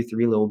 1, 2,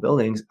 3 little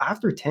buildings.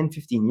 After 10,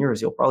 15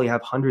 years, you'll probably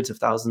have hundreds of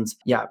thousands,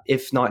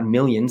 if not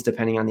millions,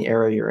 depending on the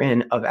area you're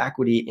in, of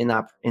equity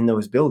in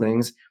those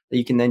buildings that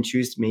you can then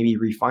choose to maybe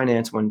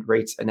refinance when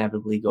rates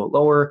inevitably go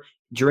lower.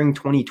 During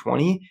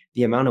 2020,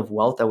 the amount of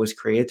wealth that was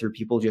created through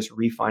people just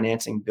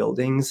refinancing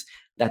buildings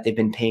that they've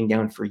been paying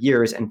down for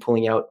years and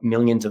pulling out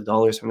millions of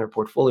dollars from their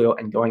portfolio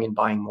and going and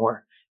buying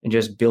more and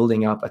just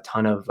building up a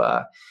ton of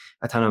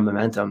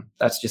momentum.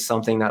 That's just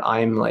something that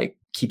I'm like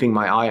keeping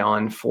my eye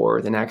on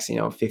for the next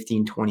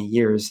 15, 20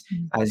 years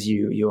as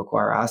you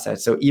acquire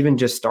assets. So even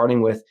just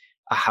starting with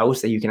a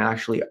house that you can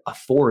actually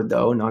afford,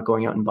 though, not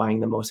going out and buying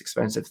the most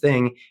expensive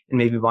thing, and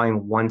maybe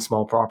buying one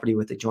small property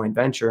with a joint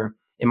venture.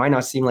 It might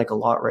not seem like a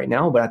lot right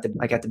now, but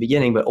at the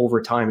beginning, but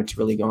over time, it's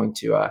really going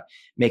to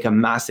make a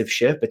massive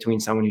shift between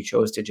someone who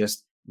chose to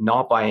just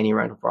not buy any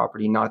rental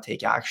property, not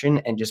take action,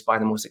 and just buy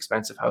the most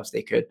expensive house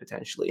they could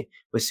potentially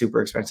with super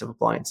expensive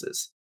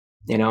appliances,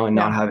 and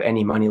not have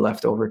any money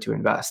left over to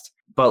invest.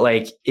 But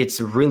like,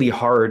 it's really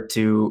hard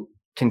to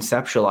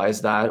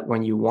conceptualize that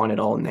when you want it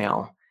all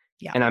now.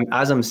 Yeah. And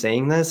as I'm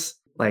saying this,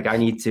 like, I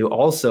need to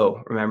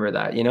also remember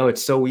that,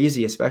 it's so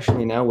easy,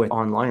 especially now with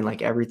online,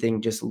 like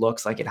everything just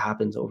looks like it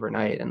happens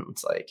overnight, and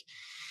it's like,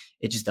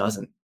 it just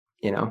doesn't,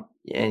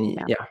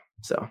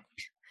 so.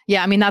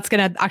 Yeah, I mean, that's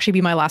going to actually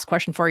be my last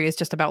question for you, is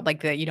just about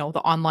like the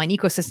online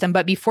ecosystem.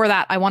 But before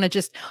that, I want to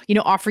just,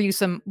 offer you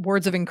some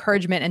words of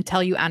encouragement and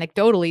tell you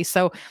anecdotally.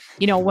 So,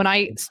 when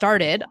I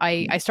started,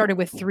 I started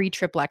with 3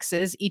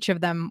 triplexes, each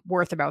of them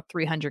worth about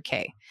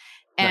 $300K.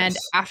 And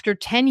after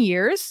 10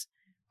 years,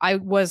 I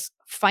was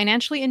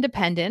financially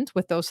independent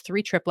with those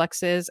 3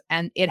 triplexes,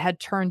 and it had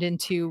turned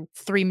into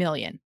 3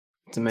 million.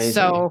 It's amazing.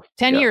 So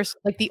 10 years,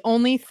 like the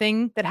only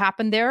thing that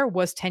happened there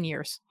was 10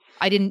 years.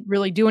 I didn't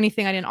really do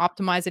anything. I didn't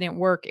optimize. It didn't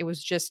work. It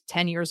was just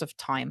 10 years of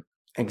time.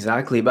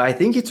 Exactly. But I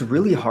think it's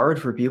really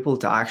hard for people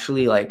to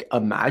actually like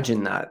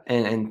imagine that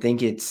and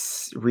think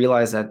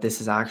realize that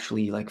this is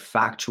actually like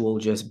factual,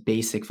 just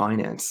basic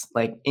finance.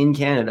 Like in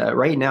Canada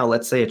right now,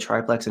 let's say a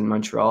triplex in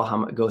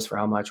Montreal, goes for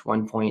how much?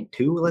 1.2,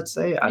 let's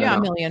say? I don't know.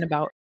 A million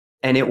about.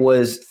 And it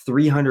was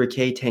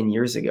 300K 10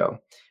 years ago.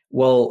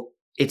 Well,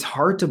 it's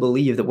hard to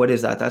believe that, what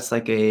is that? That's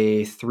like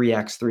a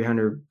 3x,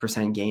 300%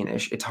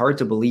 gainish. It's hard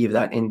to believe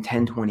that in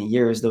 10, 20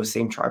 years, those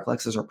same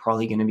triplexes are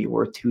probably going to be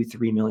worth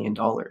 $2-3 million,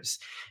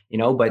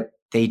 but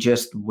they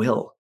just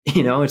will.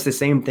 It's the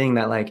same thing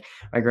that like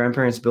my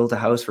grandparents built a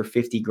house for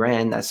 50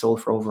 grand that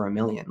sold for over $1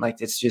 million. Like,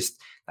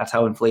 that's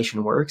how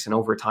inflation works. And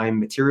over time,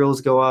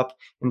 materials go up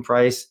in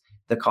price,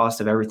 the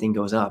cost of everything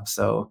goes up.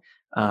 So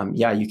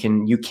you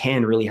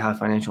can really have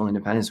financial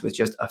independence with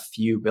just a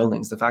few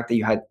buildings. The fact that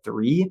you had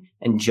 3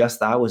 and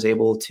just that was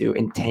able to,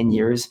 in 10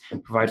 years,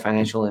 provide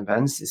financial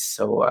independence is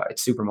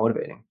it's super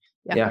motivating.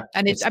 Yeah.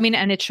 And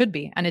it should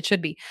be.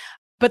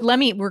 But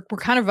we're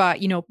kind of,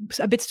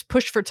 a bit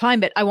pushed for time,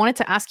 but I wanted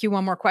to ask you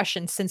one more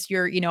question, since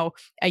you're,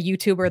 a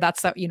YouTuber,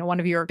 that's, one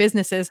of your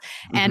businesses.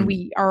 Mm-hmm. And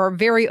we are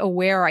very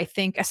aware, I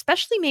think,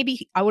 especially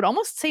maybe I would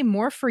almost say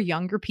more for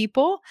younger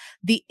people,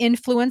 the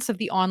influence of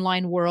the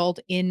online world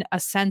in a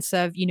sense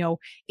of,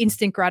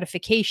 instant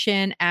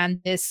gratification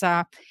and this,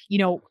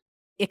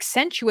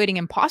 accentuating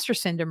imposter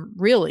syndrome,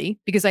 really,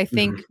 because I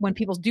think when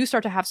people do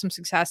start to have some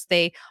success,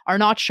 they are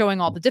not showing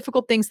all the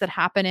difficult things that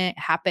happen,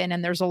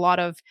 and there's a lot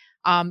of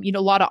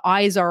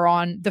eyes are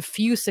on the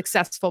few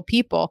successful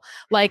people.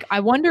 Like, I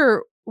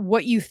wonder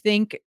what you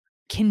think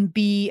can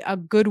be a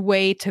good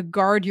way to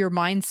guard your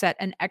mindset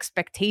and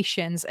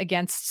expectations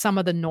against some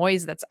of the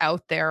noise that's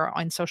out there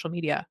on social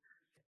media.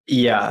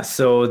 Yeah,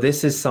 so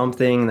this is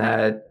something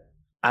that,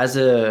 as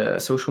a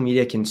social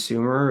media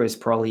consumer, is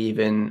probably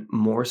even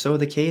more so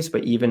the case,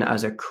 but even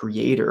as a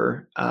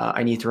creator,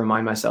 I need to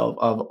remind myself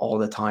of all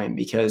the time,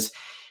 because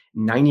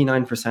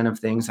 99% of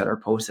things that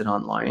are posted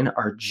online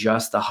are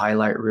just the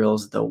highlight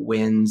reels, the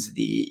wins,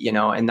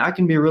 and that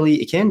can be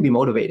it can be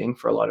motivating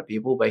for a lot of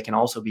people, but it can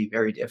also be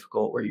very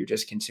difficult where you're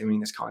just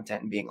consuming this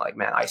content and being like,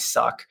 man, I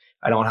suck.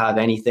 I don't have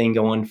anything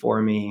going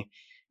for me.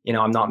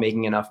 I'm not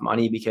making enough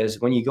money, because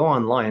when you go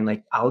online,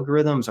 like,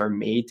 algorithms are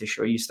made to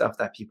show you stuff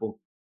that people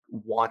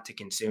want to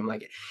consume.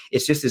 Like,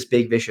 it's just this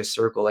big vicious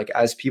circle. Like,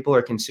 as people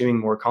are consuming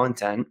more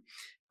content,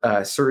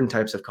 certain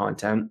types of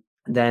content,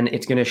 then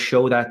it's going to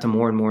show that to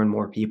more and more and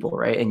more people,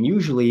 right? And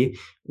usually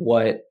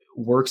what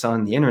works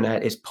on the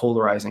internet is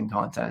polarizing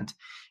content.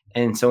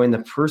 And so in the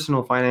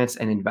personal finance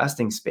and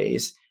investing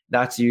space,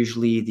 that's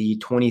usually the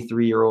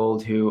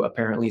 23-year-old who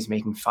apparently is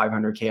making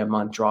 500K a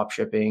month drop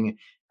shipping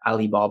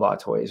Alibaba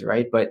toys,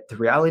 right? But the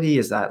reality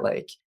is that,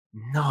 like,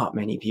 not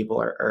many people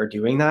are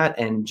doing that.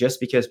 And just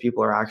because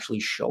people are actually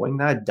showing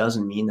that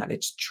doesn't mean that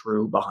it's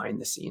true behind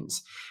the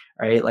scenes,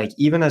 right? Like,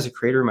 even as a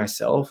creator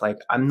myself, like,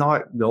 I'm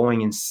not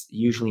going and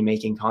usually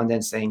making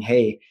content saying,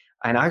 hey,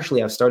 And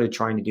actually, I've started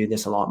trying to do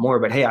this a lot more.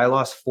 But hey, I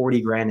lost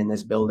 40 grand in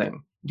this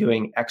building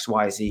doing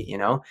XYZ, you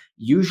know?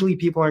 Usually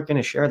people aren't going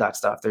to share that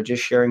stuff. They're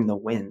just sharing the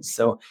wins.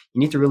 So you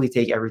need to really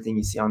take everything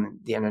you see on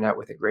the internet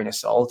with a grain of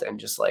salt and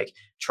just like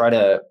try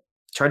to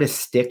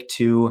stick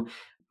to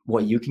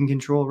what you can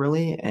control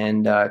really,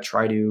 and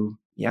try to,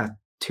 yeah,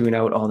 tune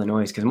out all the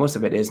noise, because most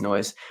of it is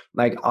noise.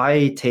 Like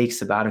I take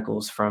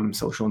sabbaticals from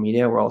social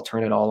media where I'll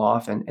turn it all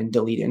off and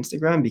delete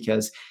Instagram,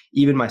 because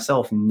even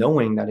myself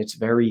knowing that it's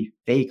very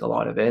fake, a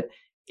lot of it,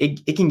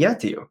 it can get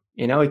to you.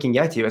 You know, it can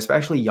get to you,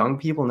 especially young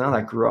people now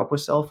that grew up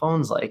with cell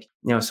phones. Like,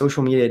 you know,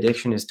 social media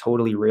addiction is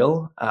totally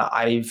real.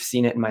 I've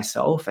seen it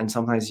myself, and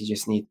sometimes you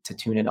just need to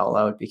tune it all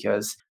out,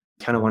 because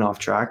kind of went off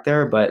track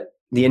there. But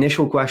the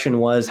initial question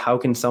was, how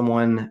can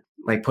someone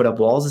like put up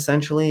walls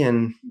essentially?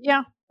 And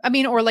yeah. I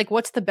mean, or like,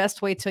 what's the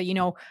best way to, you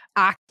know,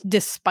 act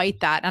despite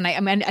that? And I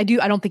mean, I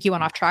don't think you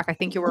went off track. I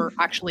think you were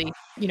actually,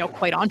 you know,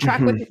 quite on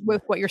track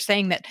with what you're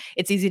saying, that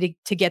it's easy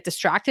to get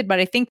distracted. But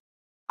I think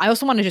I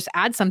also want to just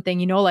add something,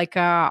 you know, like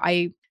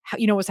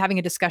was having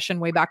a discussion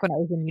way back when I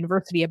was in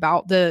university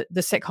about the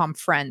sitcom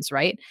Friends,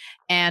 right?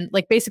 And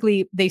like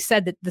basically they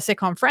said that the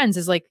sitcom Friends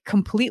is like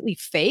completely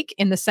fake,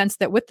 in the sense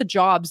that with the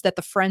jobs that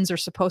the friends are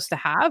supposed to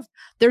have,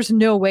 there's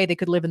no way they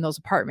could live in those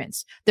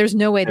apartments. There's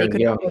no way they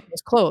could afford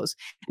those clothes.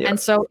 Yeah. And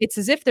so it's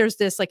as if there's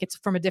this, like, it's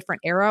from a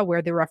different era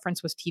where the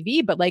reference was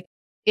TV, but like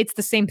it's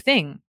the same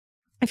thing.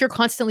 If you're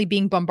constantly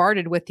being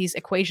bombarded with these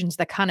equations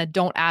that kind of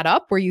don't add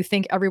up, where you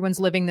think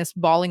everyone's living this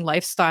balling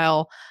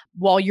lifestyle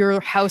while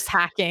you're house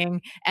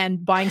hacking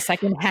and buying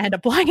secondhand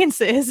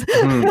appliances.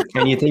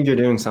 And you think you're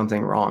doing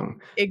something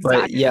wrong.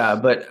 Exactly. But yeah,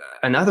 but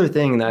another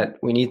thing that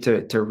we need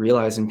to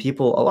realize, and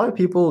a lot of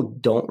people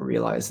don't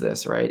realize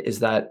this, right, is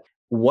that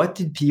what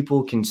did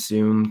people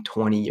consume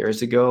 20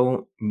 years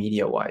ago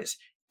media-wise?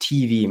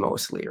 TV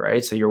mostly,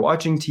 right? So you're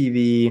watching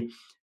TV.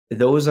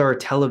 Those are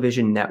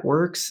television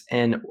networks.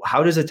 And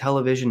how does a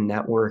television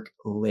network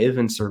live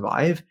and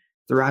survive?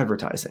 Through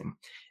advertising.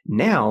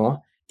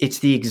 Now, it's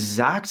the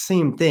exact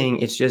same thing.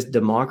 It's just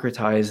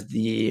democratized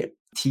the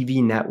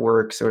TV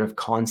network sort of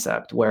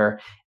concept, where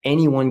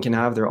anyone can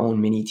have their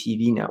own mini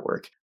TV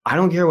network. I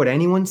don't care what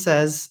anyone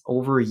says,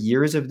 over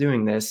years of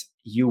doing this,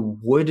 you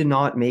would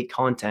not make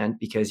content,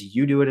 because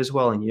you do it as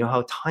well. And you know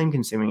how time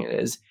consuming it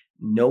is.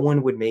 No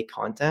one would make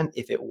content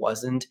if there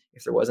wasn't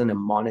a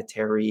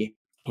monetary,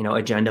 you know,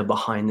 agenda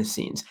behind the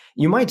scenes.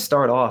 You might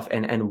start off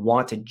and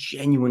want to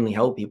genuinely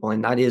help people.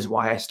 And that is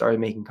why I started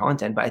making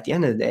content. But at the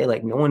end of the day,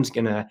 like, no one's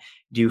going to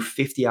do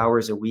 50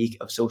 hours a week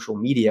of social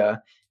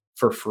media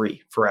for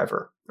free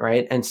forever.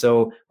 Right. And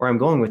so where I'm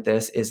going with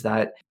this is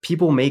that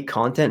people make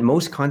content.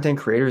 Most content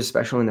creators,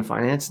 especially in the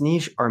finance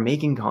niche, are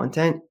making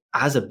content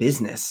as a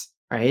business.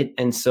 Right.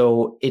 And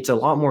so it's a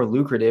lot more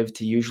lucrative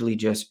to usually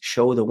just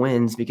show the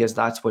wins, because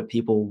that's what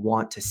people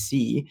want to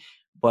see.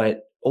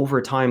 But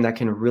over time, that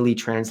can really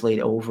translate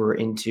over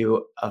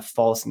into a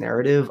false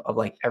narrative of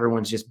like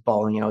everyone's just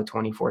balling out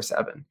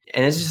 24/7.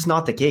 And it's just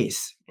not the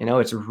case. You know,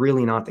 it's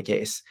really not the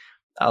case.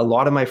 A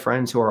lot of my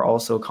friends who are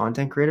also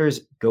content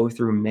creators go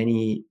through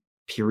many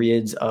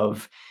periods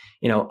of,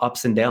 you know,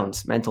 ups and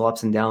downs, mental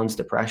ups and downs,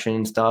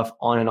 depression, stuff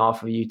on and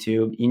off of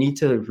YouTube. You need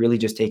to really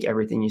just take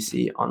everything you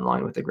see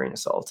online with a grain of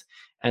salt.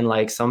 And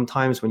like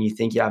sometimes when you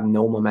think you have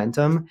no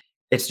momentum,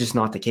 it's just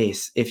not the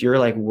case. If you're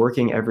like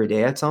working every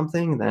day at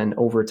something, then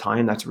over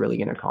time, that's really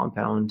going to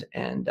compound.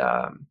 And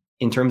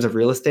in terms of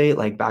real estate,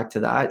 like back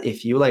to that,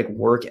 if you like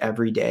work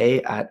every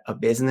day at a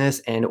business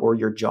and or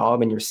your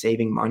job, and you're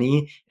saving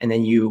money, and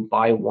then you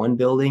buy one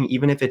building,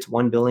 even if it's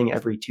one building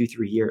every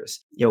 2-3 years,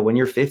 you know, when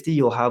you're 50,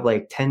 you'll have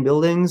like 10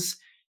 buildings,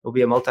 you'll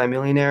be a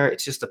multimillionaire.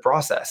 It's just a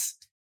process.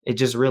 It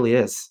just really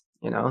is,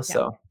 you know,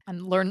 so.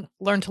 And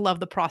learn to love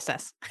the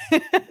process.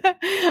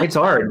 It's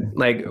hard.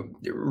 Like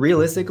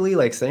realistically,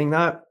 like saying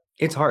that,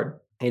 it's hard.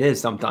 It is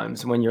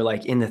sometimes when you're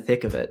like in the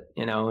thick of it,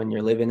 you know, and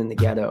you're living in the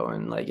ghetto,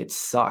 and like it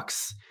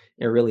sucks.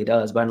 It really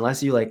does. But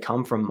unless you like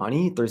come from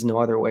money, there's no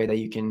other way that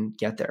you can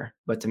get there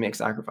but to make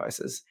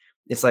sacrifices.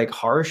 It's like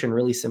harsh and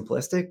really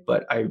simplistic,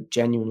 but I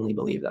genuinely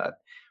believe that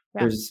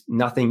there's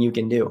nothing you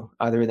can do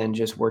other than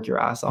just work your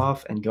ass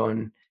off and go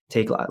and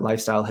take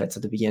lifestyle hits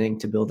at the beginning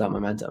to build that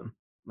momentum.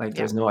 Like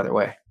there's no other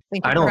way.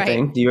 I don't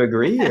think. Do you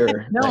agree?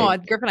 Or no,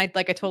 like, Griffin, I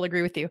totally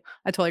agree with you.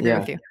 I totally agree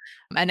with you.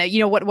 And you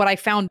know what I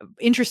found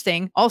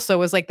interesting also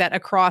was like that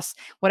across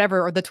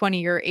whatever, or the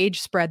 20-year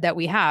age spread that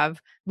we have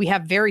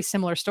very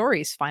similar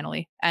stories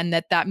finally. And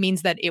that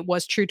means that it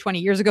was true 20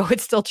 years ago.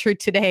 It's still true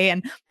today.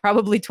 And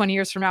probably 20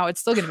 years from now, it's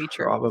still going to be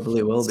true.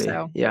 Probably will be.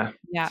 So, yeah.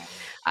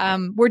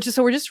 We're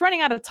just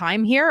running out of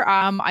time here.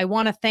 I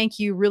want to thank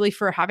you really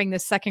for having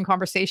this second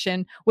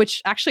conversation,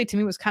 which actually to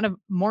me was kind of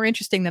more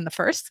interesting than the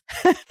first.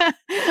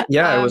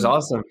 Yeah, it was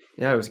awesome.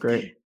 Yeah, it was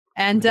great.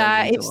 And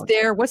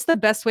what's the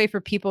best way for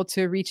people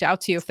to reach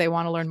out to you if they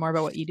want to learn more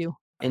about what you do?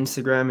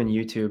 Instagram and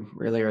YouTube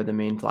really are the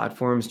main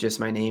platforms. Just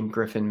my name,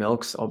 Griffin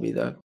Milks. I'll be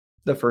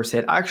the first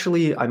hit.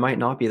 Actually, I might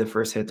not be the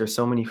first hit. There's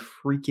so many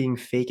freaking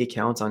fake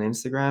accounts on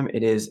Instagram.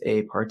 It is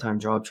a part-time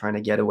job trying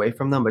to get away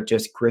from them, but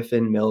just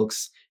Griffin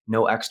Milks,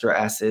 no extra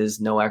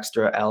S's, no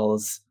extra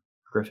L's.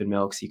 Griffin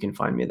Milks. You can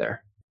find me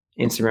there,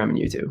 Instagram and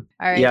YouTube.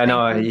 All right. Yeah,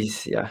 no,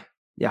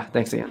 yeah.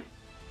 Thanks again.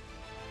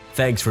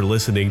 Thanks for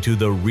listening to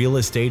the Real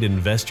Estate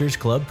Investors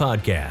Club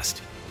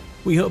podcast.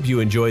 We hope you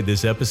enjoyed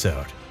this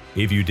episode.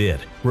 If you did,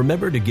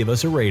 remember to give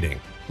us a rating,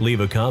 leave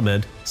a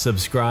comment,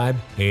 subscribe,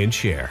 and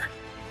share.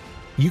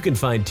 You can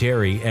find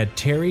Terry at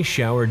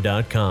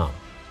terryshower.com.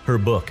 Her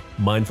book,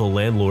 Mindful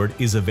Landlord,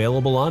 is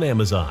available on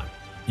Amazon.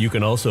 You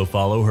can also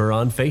follow her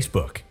on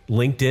Facebook,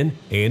 LinkedIn,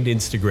 and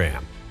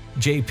Instagram.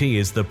 JP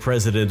is the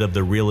president of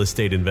the Real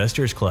Estate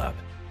Investors Club.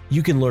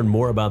 You can learn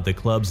more about the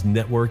club's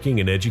networking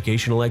and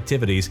educational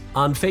activities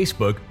on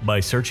Facebook by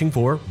searching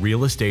for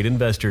Real Estate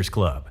Investors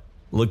Club.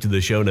 Look to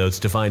the show notes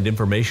to find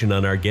information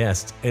on our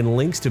guests and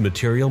links to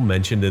material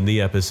mentioned in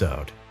the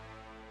episode.